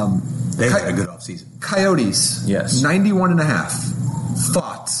 They had a good offseason. Coyotes, yes, 91.5.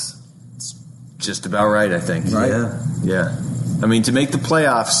 Thoughts? It's just about right, I think. Right? Yeah. I mean, to make the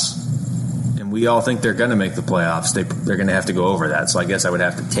playoffs and and we all think they're going to make the playoffs. They're going to have to go over that. So I guess I would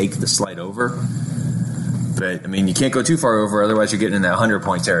have to take the slight over. But, I mean, you can't go too far over, otherwise you're getting in that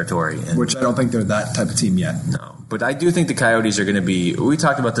 100-point territory. Which I don't think they're that type of team yet. No. But I do think the Coyotes are going to be – we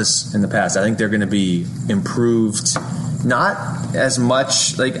talked about this in the past. I think they're going to be improved, not as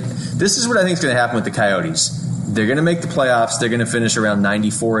much – like, this is what I think is going to happen with the Coyotes. They're going to make the playoffs. They're going to finish around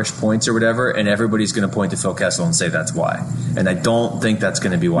 94-ish points or whatever, and everybody's going to point to Phil Kessel and say that's why. And I don't think that's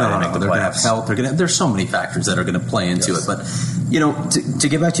going to be why they make the playoffs. There's so many factors that are going to play into it. But, to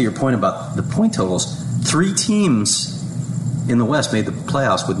get back to your point about the point totals, 3 teams in the West made the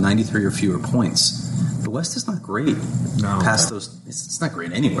playoffs with 93 or fewer points. The West is not great. No. Past those, it's not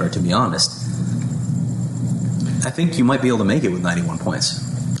great anywhere, to be honest. I think you might be able to make it with 91 points.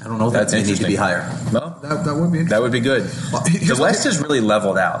 I don't know if that need to be higher. Well, that would be that would be good. Well, the West is really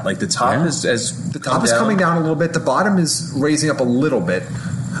leveled out. Like the top is coming down a little bit. The bottom is raising up a little bit.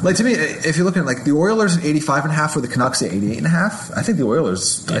 Like to me, if you're looking at like the Oilers at 85.5 or the Canucks at 88.5, I think the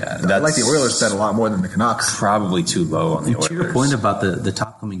Oilers. I like the Oilers bet a lot more than the Canucks. Probably too low on the Oilers. To your point about the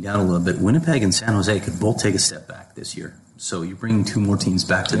top coming down a little bit, Winnipeg and San Jose could both take a step back this year. So you're bringing 2 more teams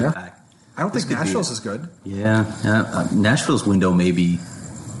back to the pack. I don't think Nashville's is good. Yeah. Nashville's window may be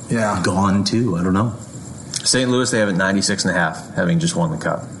gone too. I don't know. St. Louis, they have it 96.5, having just won the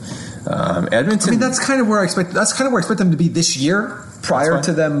Cup. Edmonton. I mean, that's kind of where I expect them to be this year, prior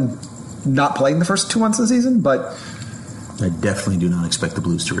to them not playing the first 2 months of the season. But I definitely do not expect the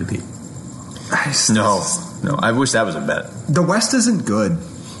Blues to repeat. No. I wish that was a bet. The West isn't good.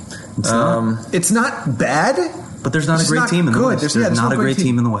 It's not bad, but there's not a great team in the West. There's not a great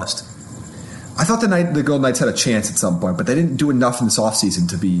team in the West. I thought the Golden Knights had a chance at some point, but they didn't do enough in this offseason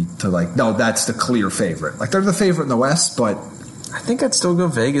no, that's the clear favorite. Like, they're the favorite in the West, but I think I'd still go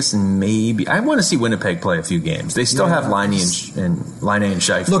Vegas and maybe I want to see Winnipeg play a few games. They still have Laine and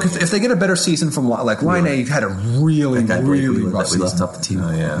Scheifele. Look, if they get a better season from Laine, had a really rough season. We left off the team.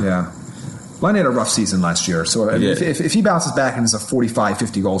 Oh yeah. Laine had a rough season last year, so if he bounces back and is a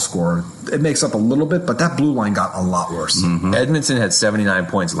 45-50 goal scorer, it makes up a little bit, but that blue line got a lot worse. Mm-hmm. Edmonton had 79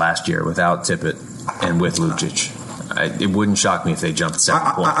 points last year without Tippett and with Lucic. It wouldn't shock me if they jumped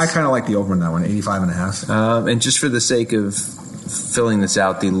 7 points. I kind of like the over in that one, 85.5. And just for the sake of filling this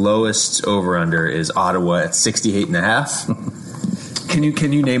out, the lowest over-under is Ottawa at 68.5.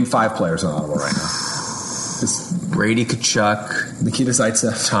 Can you name 5 players on Ottawa right now? Brady Tkachuk, Nikita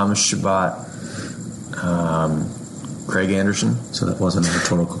Zaitsev, Thomas Chabot, Craig Anderson. So that wasn't a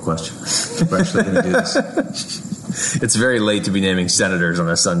rhetorical question. We're actually going to do this. It's very late to be naming senators on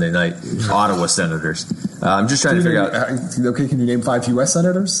a Sunday night. Ottawa Senators. I'm just trying to figure out. Okay, can you name 5 U.S.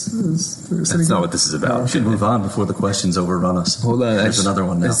 senators? That's not what this is about. We should move on before the questions overrun us. Hold on. There's another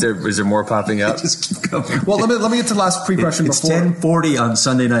one now. Is there more popping up? Just keep going. Well, let me get to the last pre-question it's before. It's 10:40 on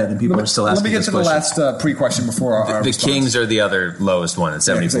Sunday night, and people are still asking. Let me get to the last pre-question before our The Kings are the other lowest one at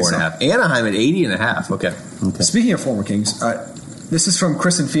 74.5. Anaheim at 80.5. Okay. Speaking of former Kings, this is from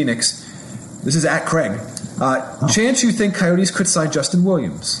Chris in Phoenix. This is at Craig. Chance you think Coyotes could sign Justin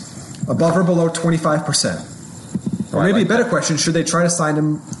Williams above or below 25%? Or maybe a better question, should they try to sign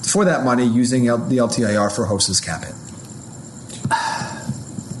him for that money using the LTIR for Host's cap hit?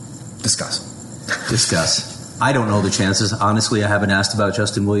 Discuss. I don't know the chances. Honestly, I haven't asked about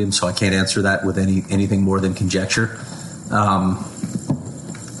Justin Williams, so I can't answer that with anything more than conjecture.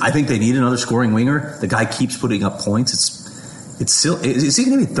 I think they need another scoring winger. The guy keeps putting up points. It's still, is he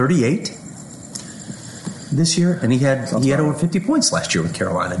going to be 38 this year? And he had over 50 points last year with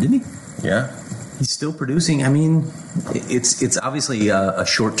Carolina, didn't he? Yeah. He's still producing. I mean, it's obviously a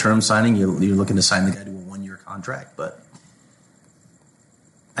short-term signing. You're looking to sign the guy to a 1-year contract, but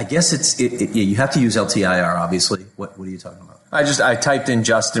I guess you have to use LTIR, obviously. What are you talking about? I typed in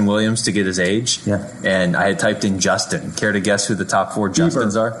Justin Williams to get his age. Yeah. And I had typed in Justin. Care to guess who the top 4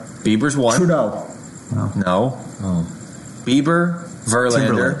 Justins are? Bieber's 1. Trudeau. No. Oh. Bieber,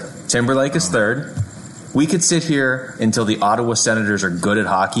 Verlander. Timberlake is 3rd. We could sit here until the Ottawa Senators are good at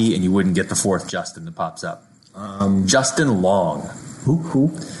hockey and you wouldn't get the 4th Justin that pops up. Justin Long.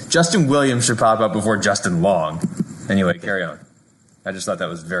 Who? Justin Williams should pop up before Justin Long. Anyway, carry on. I just thought that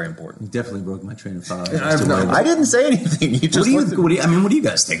was very important. You definitely broke my train of thought. I didn't say anything. You just what do you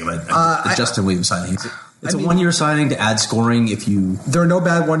guys think about the Justin Williams signing? It's a 1-year signing to add scoring. There are no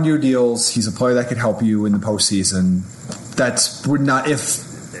bad 1-year deals. He's a player that could help you in the postseason.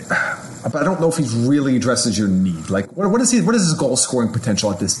 But I don't know if he's really addresses your need. Like, what is his goal scoring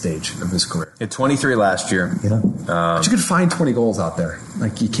potential at this stage of his career? At 23 last year. Yeah. But you could find 20 goals out there.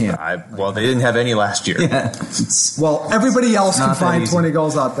 Like, you can't. They didn't have any last year. Yeah. Well, everybody else can find 20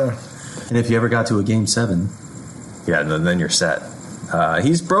 goals out there. And if you ever got to a Game 7. Yeah, then you're set.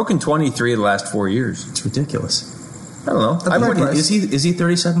 He's broken 23 of the last 4 years. It's ridiculous. I don't know. Is he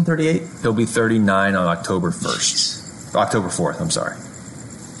 37, 38? He'll be 39 on October 1st. October 4th, I'm sorry.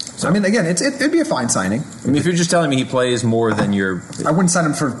 So, I mean, again, it'd be a fine signing. I mean, if you're just telling me he plays more than your... I wouldn't sign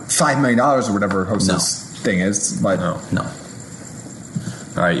him for $5 million or whatever Jose's thing is. But No.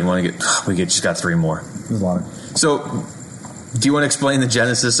 All right, you want to get... We just got 3 more. There's a lot of... So, do you want to explain the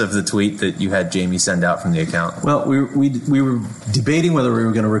genesis of the tweet that you had Jamie send out from the account? Well, we were debating whether we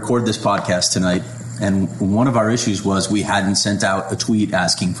were going to record this podcast tonight, and one of our issues was we hadn't sent out a tweet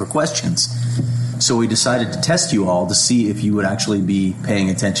asking for questions. So we decided to test you all to see if you would actually be paying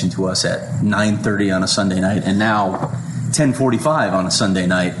attention to us at 9:30 on a Sunday night, and now 10:45 on a Sunday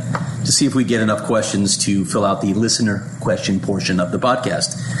night, to see if we get enough questions to fill out the listener question portion of the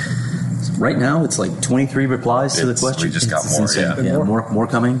podcast. Right now, it's like 23 replies to the question. We just got more, more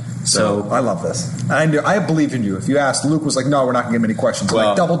coming. So I love this. I believe in you. If you asked, Luke was like, "No, we're not going to get many questions." Well,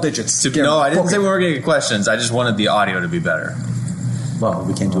 like double digits. No, I didn't say we were going to get questions. I just wanted the audio to be better. Well,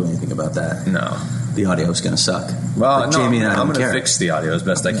 we can't do anything about that. No. The audio is going to suck. Well, no, Jamie and I I'm going to care. fix the audio as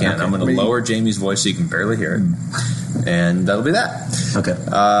best I can. Okay. I'm going to lower Jamie's voice so you can barely hear it. And that'll be that. Okay.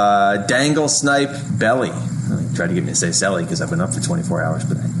 Dangle Snipe Belly. I tried to get me to say Selly because I've been up for 24 hours,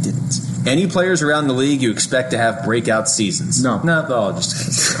 but I didn't. Any players around the league you expect to have breakout seasons? No.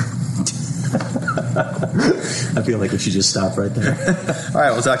 Just... I feel like we should just stop right there. All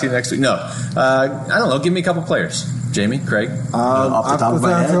right, we'll talk to you next week. No. I don't know. Give me a couple players. Jamie, Craig? Off the top of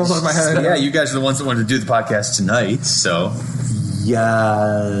my head? Yeah, you guys are the ones that wanted to do the podcast tonight, so...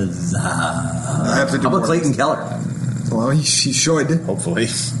 Yeah. I have to do How about Clayton Keller? Well, he should. Hopefully.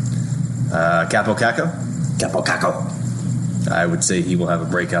 Capo Caco? Capo Caco. I would say he will have a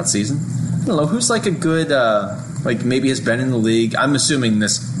breakout season. I don't know. Who's like a good... maybe has been in the league. I'm assuming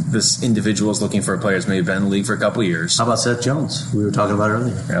this individual is looking for a player who's maybe been in the league for a couple of years. How about Seth Jones? We were talking about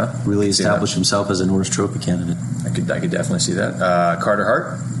earlier. Yeah. Really established himself as a Norris Trophy candidate. I could definitely see that. Carter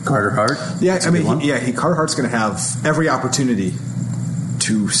Hart? Carter Hart? Yeah, I mean, Carter Hart's going to have every opportunity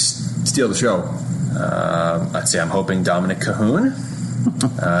to steal the show. Let's see, I'm hoping Dominic Cahoon.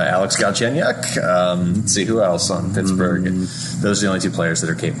 Alex Galchenyuk. Let's see who else on Pittsburgh. Those are the only 2 players that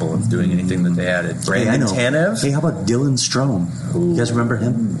are capable of doing anything that they added. Brandon Tanev. Hey, how about Dylan Strome? You guys remember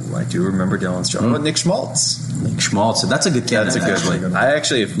him? I do remember Dylan Strome. How about Nick Schmaltz? So that's a good candidate. That's a good one. I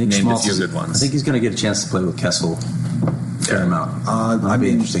actually have named a few good ones. I think he's going to get a chance to play with Kessel. Fair amount. That'd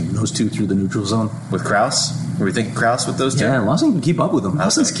be interesting. Those 2 through the neutral zone. With Krause? Were we thinking Krause with those 2? Yeah, Lawson can keep up with them.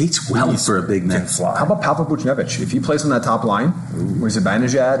 Lawson skates well for a big man. How about Pavel Buchnevich? If he plays on that top line, with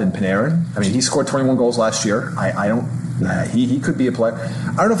Zibanejad and Panarin, I mean, he scored 21 goals last year. I don't... he could be a player.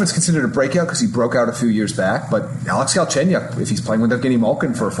 I don't know if it's considered a breakout because he broke out a few years back, but Alex Galchenyuk, if he's playing with Evgeny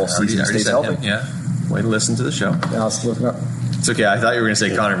Malkin for a full season, stays healthy. Yeah. Way to listen to the show. Yeah, let's look it up. It's okay. I thought you were going to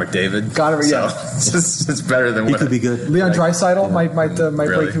say Connor McDavid. It's better than he could be good. Leon Draisaitl might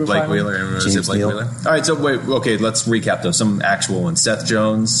really? break through. Blake Wheeler. James Blake Neal. Wheeler. All right. So wait. Okay. Let's recap those. Some actual ones. Seth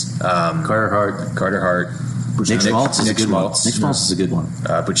Jones. Carter Hart. Nick Schmaltz is a good one. Nick Schmaltz is a good one.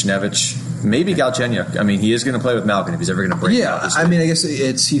 Buchnevich. Maybe Galchenyuk. I mean, he is going to play with Malkin if he's ever going to break out. I mean, I guess he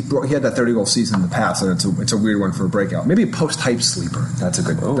had that 30-goal season in the past, and it's a weird one for a breakout. Maybe a post-hype sleeper. That's a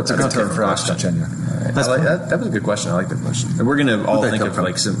good term for Galchenyuk. That was a good question. I like that question. And we're going to all think of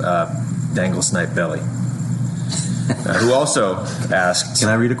like some Dangle Snipe Belly. Who also asked... Can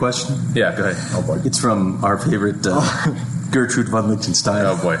I read a question? Yeah, go ahead. Oh, boy. It's from our favorite Gertrude von Lichtenstein.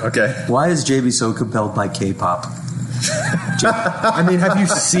 Oh, boy. Okay. Why is JB so compelled by K-pop? I mean, have you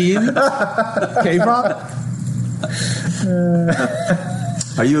seen K-pop?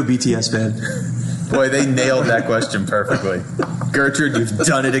 Are you a BTS fan? Boy, they nailed that question perfectly. Gertrude, you've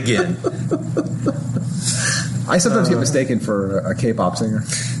done it again. I sometimes get mistaken for a K-pop singer.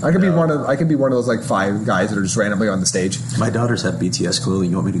 I could be one of those like 5 guys that are just randomly on the stage. My daughters have BTS clothing.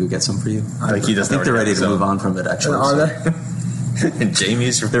 You want me to go get some for you? I think they're ready to move on from it. Actually, are they? And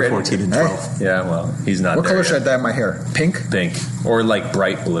Jamie's they're 14 and 12. Hey. Yeah, well, he's not. What there color yet. should I dye my hair? Pink, or like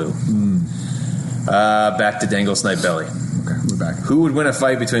bright blue. Back to Dangle Snipe Belly. Okay, we're back. Who would win a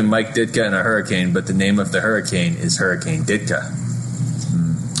fight between Mike Ditka and a hurricane? But the name of the hurricane is Hurricane Ditka.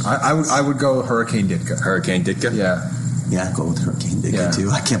 I would go Hurricane Ditka. Hurricane Ditka. Yeah, go with Hurricane Ditka too.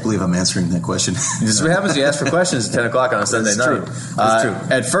 I can't believe I'm answering that question. This is what happens. You ask for questions at 10 o'clock on a Sunday night. That's true.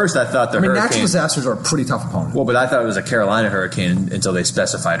 At first, I thought hurricane. Natural disasters are a pretty tough opponent. Well, but I thought it was a Carolina hurricane until they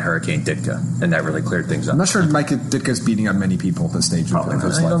specified Hurricane Ditka, and that really cleared things up. I'm not sure Mike Ditka's beating on many people at this stage. Probably. I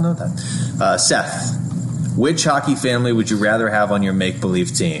don't know that. Seth, which hockey family would you rather have on your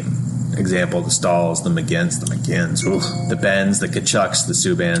make-believe team? example, the Stalls, the McGinns, the Bens, the Kachucks, the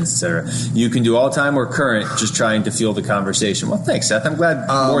Subans, etc. You can do all-time or current, just trying to fuel the conversation. Well, thanks, Seth. I'm glad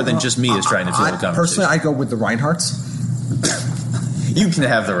more than just me is trying to fuel the conversation. Personally, I go with the Reinhardts. You can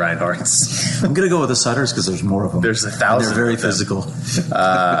have the Reinhardts. I'm going to go with the Sutters because there's more of them. There's 1,000. They're very physical.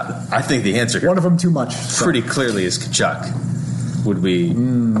 I think the answer here, one of them too much. pretty clearly is Kachuk. Would be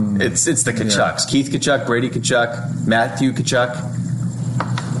it's the Kachucks. Keith Kachuk, Brady Kachuk, Matthew Kachuk.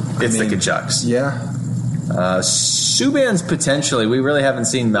 It's the Kachucks. Yeah. Subans potentially. We really haven't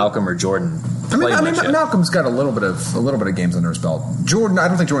seen Malcolm or Jordan play much yet. Malcolm's got a little bit of games under his belt. Jordan, I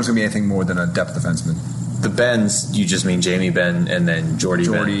don't think Jordan's gonna be anything more than a depth defenseman. The Bens, you just mean Jamie Benn, and then Jordy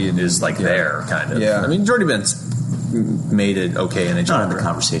Ben is like there, kind of. Yeah. I mean, Jordy Ben's made it okay in a Not in the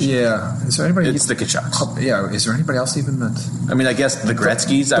conversation. Yeah. Is there anybody? It's the Kachucks. Yeah. Is there anybody else even that? I mean, I guess the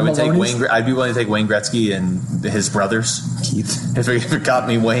Gretzkys. I would take Wayne. I'd be willing to take Wayne Gretzky and his brothers. Keith. If it got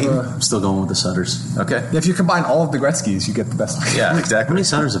me Wayne. I'm still going with the Sutters. Okay. If you combine all of the Gretzkys, you get the best. Yeah, How exactly. many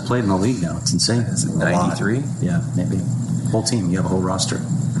Sutters have played in the league now? It's insane. Is it 93? Yeah, maybe. Whole team. You have a whole roster.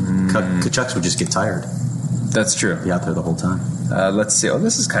 Kachucks would just get tired. That's true. Be out there the whole time. Let's see. Oh,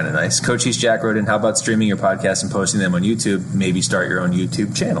 this is kind of nice. Coach East Jack wrote in, how about streaming your podcast and posting them on YouTube? Maybe start your own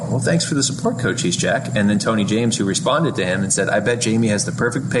YouTube channel. Well, thanks for the support, Coach East Jack. And then Tony James, who responded to him and said, I bet Jamie has the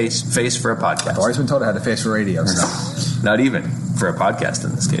perfect face for a podcast. I've always been told I had a face for radio. So. Not even for a podcast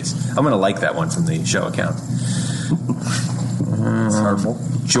in this case. I'm going to like that one from the show account. It's hurtful.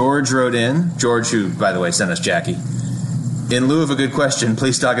 George wrote in. George, who, by the way, sent us Jackie. In lieu of a good question,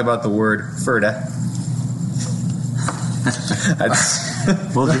 please talk about the word Ferda.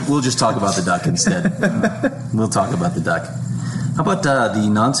 We'll just talk about the duck instead. We'll talk about the duck. How about the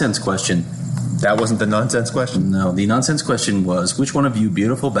nonsense question? That wasn't the nonsense question? No, the nonsense question was, which one of you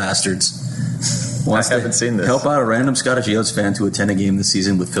beautiful bastards wants I haven't seen this. help out a random Scottish Yields fan to attend a game this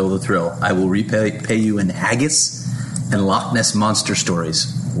season with Phil the Thrill? I will pay you in haggis and Loch Ness Monster stories.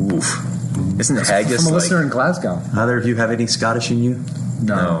 Oof. Isn't haggis From a like... listener in Glasgow. Either of you have any Scottish in you?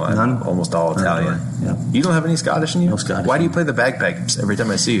 No, I'm None? almost all Italian. Yeah. You don't have any Scottish in you? No Scottish. Why do you play the bagpipes every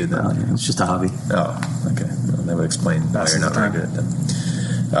time I see you then? It's just a hobby. Oh, okay. Well, that would explain why That's you're not the very time. good at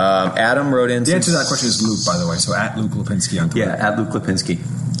that. Adam wrote in... The answer to that question is Luke, by the way. So at Luke Lipinski on Twitter. Yeah, at Luke Lipinski.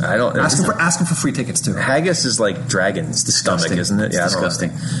 I don't... Ask him for free tickets too. Haggis is like dragon's stomach, isn't it? It's Yeah,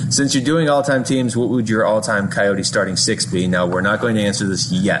 disgusting. Since you're doing all-time teams, what would your all-time Coyote starting six be? Now, we're not going to answer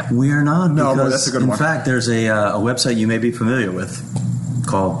this yet. We are not. No, but because, that's a good in one. fact, there's a website you may be familiar with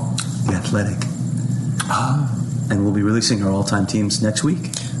called The Athletic. And we'll be releasing our all-time teams next week.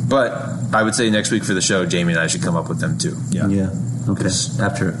 But I would say next week for the show, Jamie and I should come up with them too. Yeah. Okay.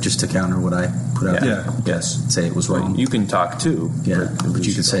 After, just to counter what I put out. Yeah. Yes. Say it was wrong. You can talk too. Yeah, but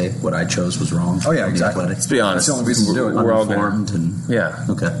you could say what I chose was wrong. Oh, yeah, The exactly. Athletic. Let's be honest. That's the only reason to do it. We're all Uninformed going and Yeah.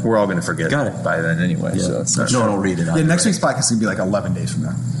 Okay. We're all going to forget Got it. by then anyway. Yeah. So it's not No one will read it. Yeah, either. next week's podcast is going to be like 11 days from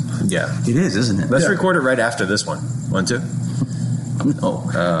now. Yeah. It is, isn't it? Let's Yeah. record it right after this one. Want to?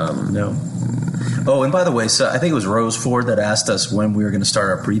 No. Oh, and by the way, so I think it was Rose Ford that asked us when we were going to start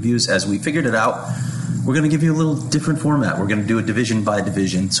our previews. As we figured it out, we're going to give you a little different format. We're going to do it division by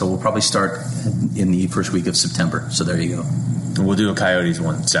division, so we'll probably start in the first week of September. So there you go. We'll do a Coyotes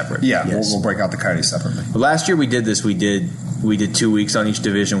one separate. Yeah, Yes. we'll break out the Coyotes separately. But last year we did this. We did 2 weeks on each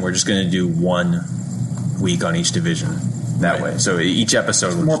division. We're just going to do 1 week on each division that way. So each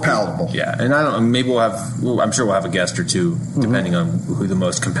episode will More just be- palatable. Yeah, and I don't. Maybe I'm sure we'll have a guest or two, depending on who the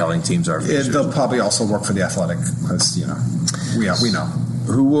most compelling teams are. For each division. They'll probably also work for the Athletic because we know.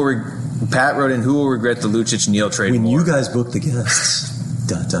 Who will? Pat wrote in. Who will regret the Lucic Neal trade When more? you guys book the guests.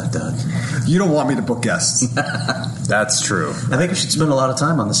 You don't want me to book guests. That's true. I think we should spend a lot of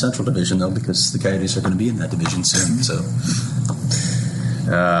time on the Central Division, though, because the Coyotes are going to be in that division soon. So,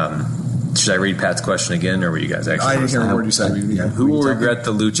 Should I read Pat's question again, or were you guys actually? I didn't hear a word you said. Who will regret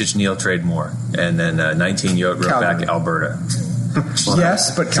the Lucic Neal trade more? And then 19 wrote back Calgary. Alberta.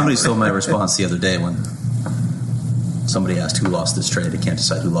 Yes, but somebody stole my response the other day when somebody asked who lost this trade. I can't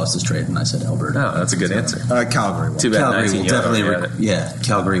decide who lost this trade, and I said Alberta. No, that's a good answer. Calgary will. Too bad Calgary 19 will definitely,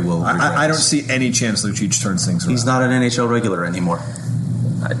 Calgary will. regret I don't this. see any chance Lucic turns things around. He's not an NHL regular anymore.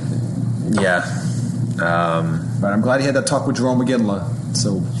 Yeah. But I'm glad he had that talk with Jerome McGinley,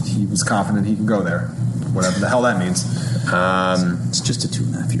 so he was confident he could go there. Whatever the hell that means. It's just a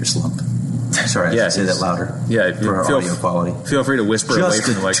 2.5-year slump. Sorry, I should say that louder. Yeah, for our audio quality. Feel free to whisper away Just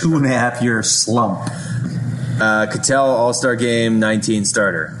from the a microphone. 2.5-year slump. Cattell All-Star Game 19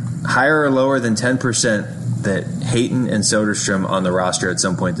 starter. Higher or lower than 10% that Hayton and Soderstrom on the roster at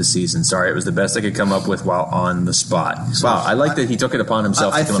some point this season. Sorry, it was the best I could come up with while on the spot. Wow, I like that he took it upon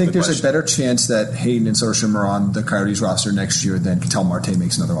himself to come up with I think there's questions. a better chance that Hayton and Soderstrom are on the Coyotes roster next year than Ketel Marte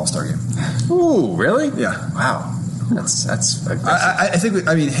makes another All-Star game. Ooh, really? Yeah. Wow. That's I think.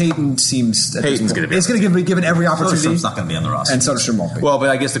 I mean, Hayton seems. Hayton's going to be. It's going to be given every opportunity. Soderstrom's not going to be on the roster, and Soderstrom won't be. Well, but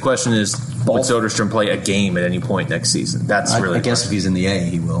I guess the question is, would Soderstrom play a game at any point next season? That's really. I guess if he's in the A,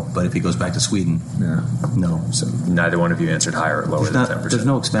 he will. But if he goes back to Sweden, no. So neither one of you answered higher or lower than 10%. There's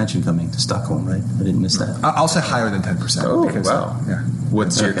no expansion coming to Stockholm, right? I didn't miss that. I'll say higher than 10%. Oh, because, wow. Yeah.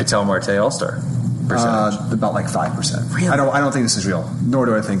 What's your Ketel Marte All-Star percentage? About like 5%. Really? I don't think this is real. Nor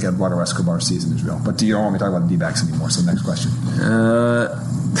do I think Eduardo Escobar's season is real. But you don't want me to talk about the D-backs anymore. So next question.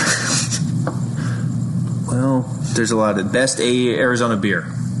 Well, there's a lot of best Arizona beer.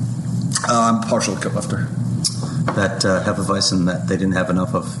 I'm partial to Lifter. That Hefeweizen that they didn't have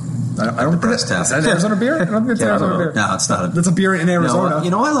enough of. I don't think Breast tap. is that an Arizona beer? I don't think it's Arizona beer. No, it's not. That's a beer in Arizona.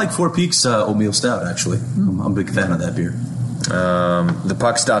 No, I like Four Peaks Oatmeal Stout, actually. I'm a big fan of that beer. The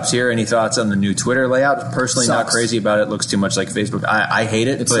puck stops here. Any thoughts on the new Twitter layout? Personally, not Sucks. crazy about it. Looks too much like Facebook. I hate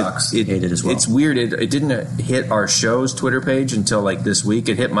it. It but sucks. I hate it as well. It's weird. It didn't hit our show's Twitter page until like this week.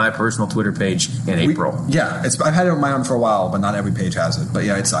 It hit my personal Twitter page in April. I've had it on my own for a while, but not every page has it. But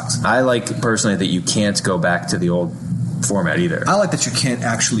yeah, it sucks. I like personally that you can't go back to the old format either. I like that you can't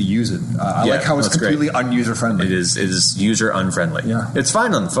actually use it. I like how it's that's completely great. unuser friendly. It is user unfriendly. Yeah. It's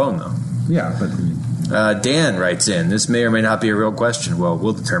fine on the phone though. Yeah, but Dan writes in, this may or may not be a real question. Well,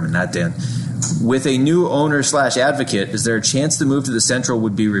 we'll determine that, Dan. With a new owner/advocate, is there a chance the move to the Central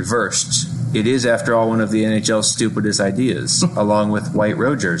would be reversed? It is, after all, one of the NHL's stupidest ideas, along with white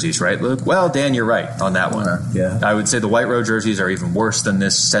road jerseys, right, Luke? Well, Dan, you're right on that one. Yeah. I would say the white road jerseys are even worse than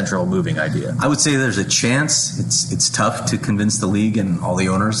this Central moving idea. I would say there's a chance. It's tough to convince the league and all the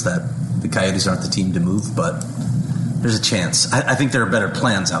owners that the Coyotes aren't the team to move, but there's a chance. I think there are better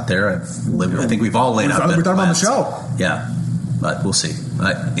plans out there. I think we've all laid out better we've done them on the plans. show. Yeah, but we'll see.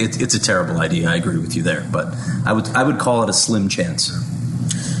 It's a terrible idea. I agree with you there, but I would call it a slim chance.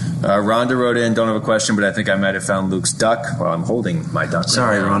 Rhonda wrote in, don't have a question, but I think I might have found Luke's duck while I'm holding my duck.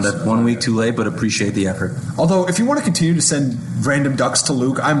 Sorry, right now. Rhonda. 1 week too late, but appreciate the effort. Although, if you want to continue to send random ducks to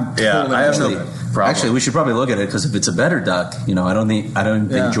Luke, I'm totally I have no interested. problem. Actually, we should probably look at it because if it's a better duck, I don't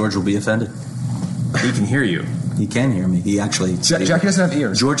think George will be offended. He can hear you. He can hear me. He actually. Jackie doesn't have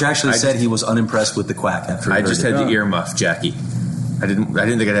ears. George actually said he was unimpressed with the quack after. I just had to Yeah. earmuff Jackie. I didn't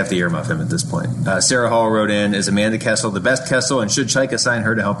think I'd have to earmuff him at this point. Sarah Hall wrote in, is Amanda Kessel the best Kessel, and should Chaika sign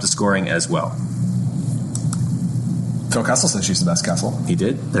her to help the scoring as well? Phil Kessel says she's the best Kessel. He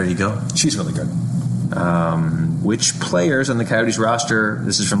did. There you go. She's really good. Which players on the Coyotes roster,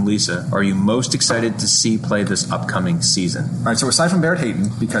 this is from Lisa, are you most excited to see play this upcoming season? All right, so aside from Barrett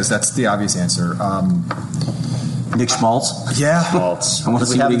Hayton, because that's the obvious answer. Nick Schmaltz. Yeah. Schmaltz. I want to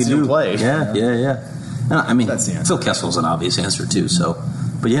see what he can do. Play. Yeah. No, I mean, That's the answer. Phil Kessel's an obvious answer too. So,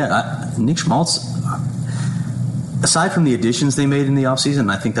 but yeah, Nick Schmaltz. Aside from the additions they made in the offseason,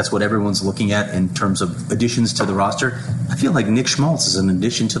 I think that's what everyone's looking at in terms of additions to the roster. I feel like Nick Schmaltz is an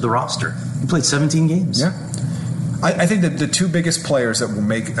addition to the roster. He played 17 games. Yeah. I think that the two biggest players that will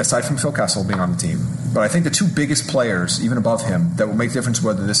make, aside from Phil Kessel being on the team, but I think the two biggest players, even above him, that will make the difference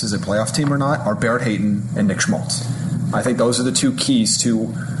whether this is a playoff team or not are Barrett Hayton and Nick Schmaltz. I think those are the two keys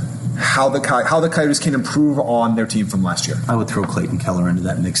to how the Coyotes can improve on their team from last year. I would throw Clayton Keller into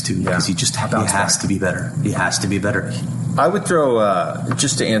that mix too because he has to be better. He has to be better. I would throw,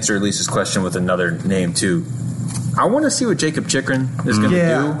 just to answer Lisa's question with another name too, I want to see what Jacob Chikrin is going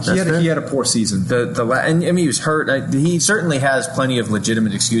to do. He had a poor season. And I mean, he was hurt. He certainly has plenty of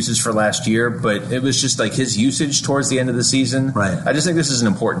legitimate excuses for last year, but it was just like his usage towards the end of the season. Right. I just think this is an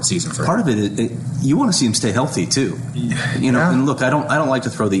important season for him. Part of it, you want to see him stay healthy too. And look, I don't like to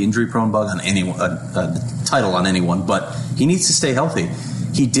throw the injury prone bug on anyone, title on anyone, but he needs to stay healthy.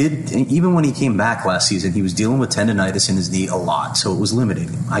 He did, even when he came back last season, he was dealing with tendonitis in his knee a lot, so it was limiting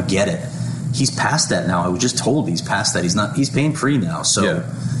him. I get it. He's past that now. I was just told he's past that. He's pain free now. So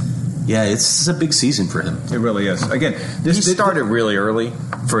yeah, it's a big season for him. It really is. Again, he started really early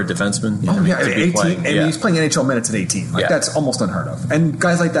for a defenseman. Oh, yeah, to be 18, playing. and he's playing NHL minutes at 18. That's almost unheard of. And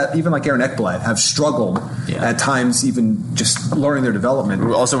guys like that, even like Aaron Ekblad, have struggled at times, even just learning their development.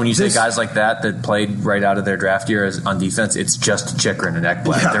 Also, when you say guys like that played right out of their draft year on defense, it's just Chikrin and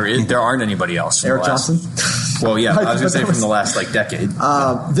Ekblad. Yeah. There aren't anybody else. Eric Johnson? Well, yeah, I was going to say from the last decade.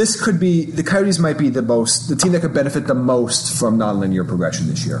 This could be, the Coyotes might be the team that could benefit the most from nonlinear progression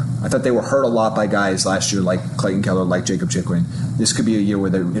this year. I thought they were hurt a lot by guys last year like Clayton Keller, like Jacob Chikrin. This could be a year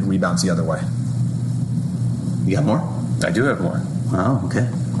where it rebounds the other way. You got more? I do have more. Oh, okay.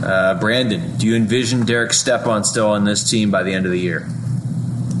 Brandon, do you envision Derek Stepan still on this team by the end of the year?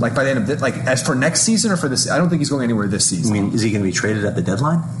 Like by the end of this, like as for next season or for this? I don't think he's going anywhere this season. I mean, is he going to be traded at the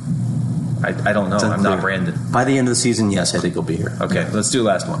deadline? I don't know. I'm not Brandon. By the end of the season, yes, I think he'll be here. Okay, let's do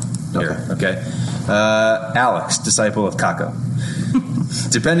last one. Okay. Alex, disciple of Kako.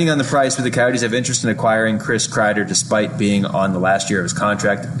 Depending on the price, would the Coyotes have interest in acquiring Chris Kreider despite being on the last year of his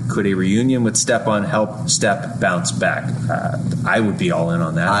contract? Could a reunion with Stepan help Step bounce back? I would be all in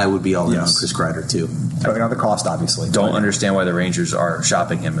on that. I would be all in on Chris Kreider, too. Depending on the cost, obviously. Don't understand why the Rangers are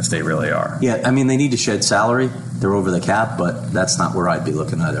shopping him if they really are. Yeah, I mean, they need to shed salary. They're over the cap, but that's not where I'd be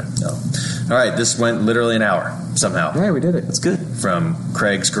looking either. No. All right, this went literally an hour somehow. Yeah, we did it. That's good. From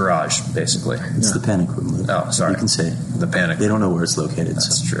Craig's garage, basically. It's the panic room. Oh, sorry. You can say the panic room. They don't know where it's located.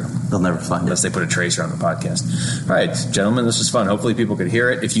 That's true. They'll never find Unless they put a tracer on the podcast. All right, gentlemen, this was fun. Hopefully people could hear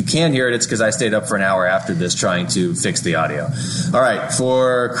it. If you can hear it, it's because I stayed up for an hour after this trying to fix the audio. All right,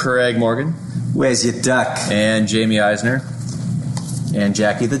 for Craig Morgan. Where's your duck? And Jamie Eisner. And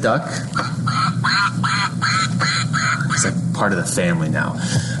Jackie the Duck. It's like part of the family now.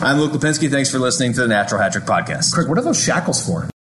 I'm Luke Lipinski. Thanks for listening to the Natural Hat Trick Podcast. Craig, what are those shackles for?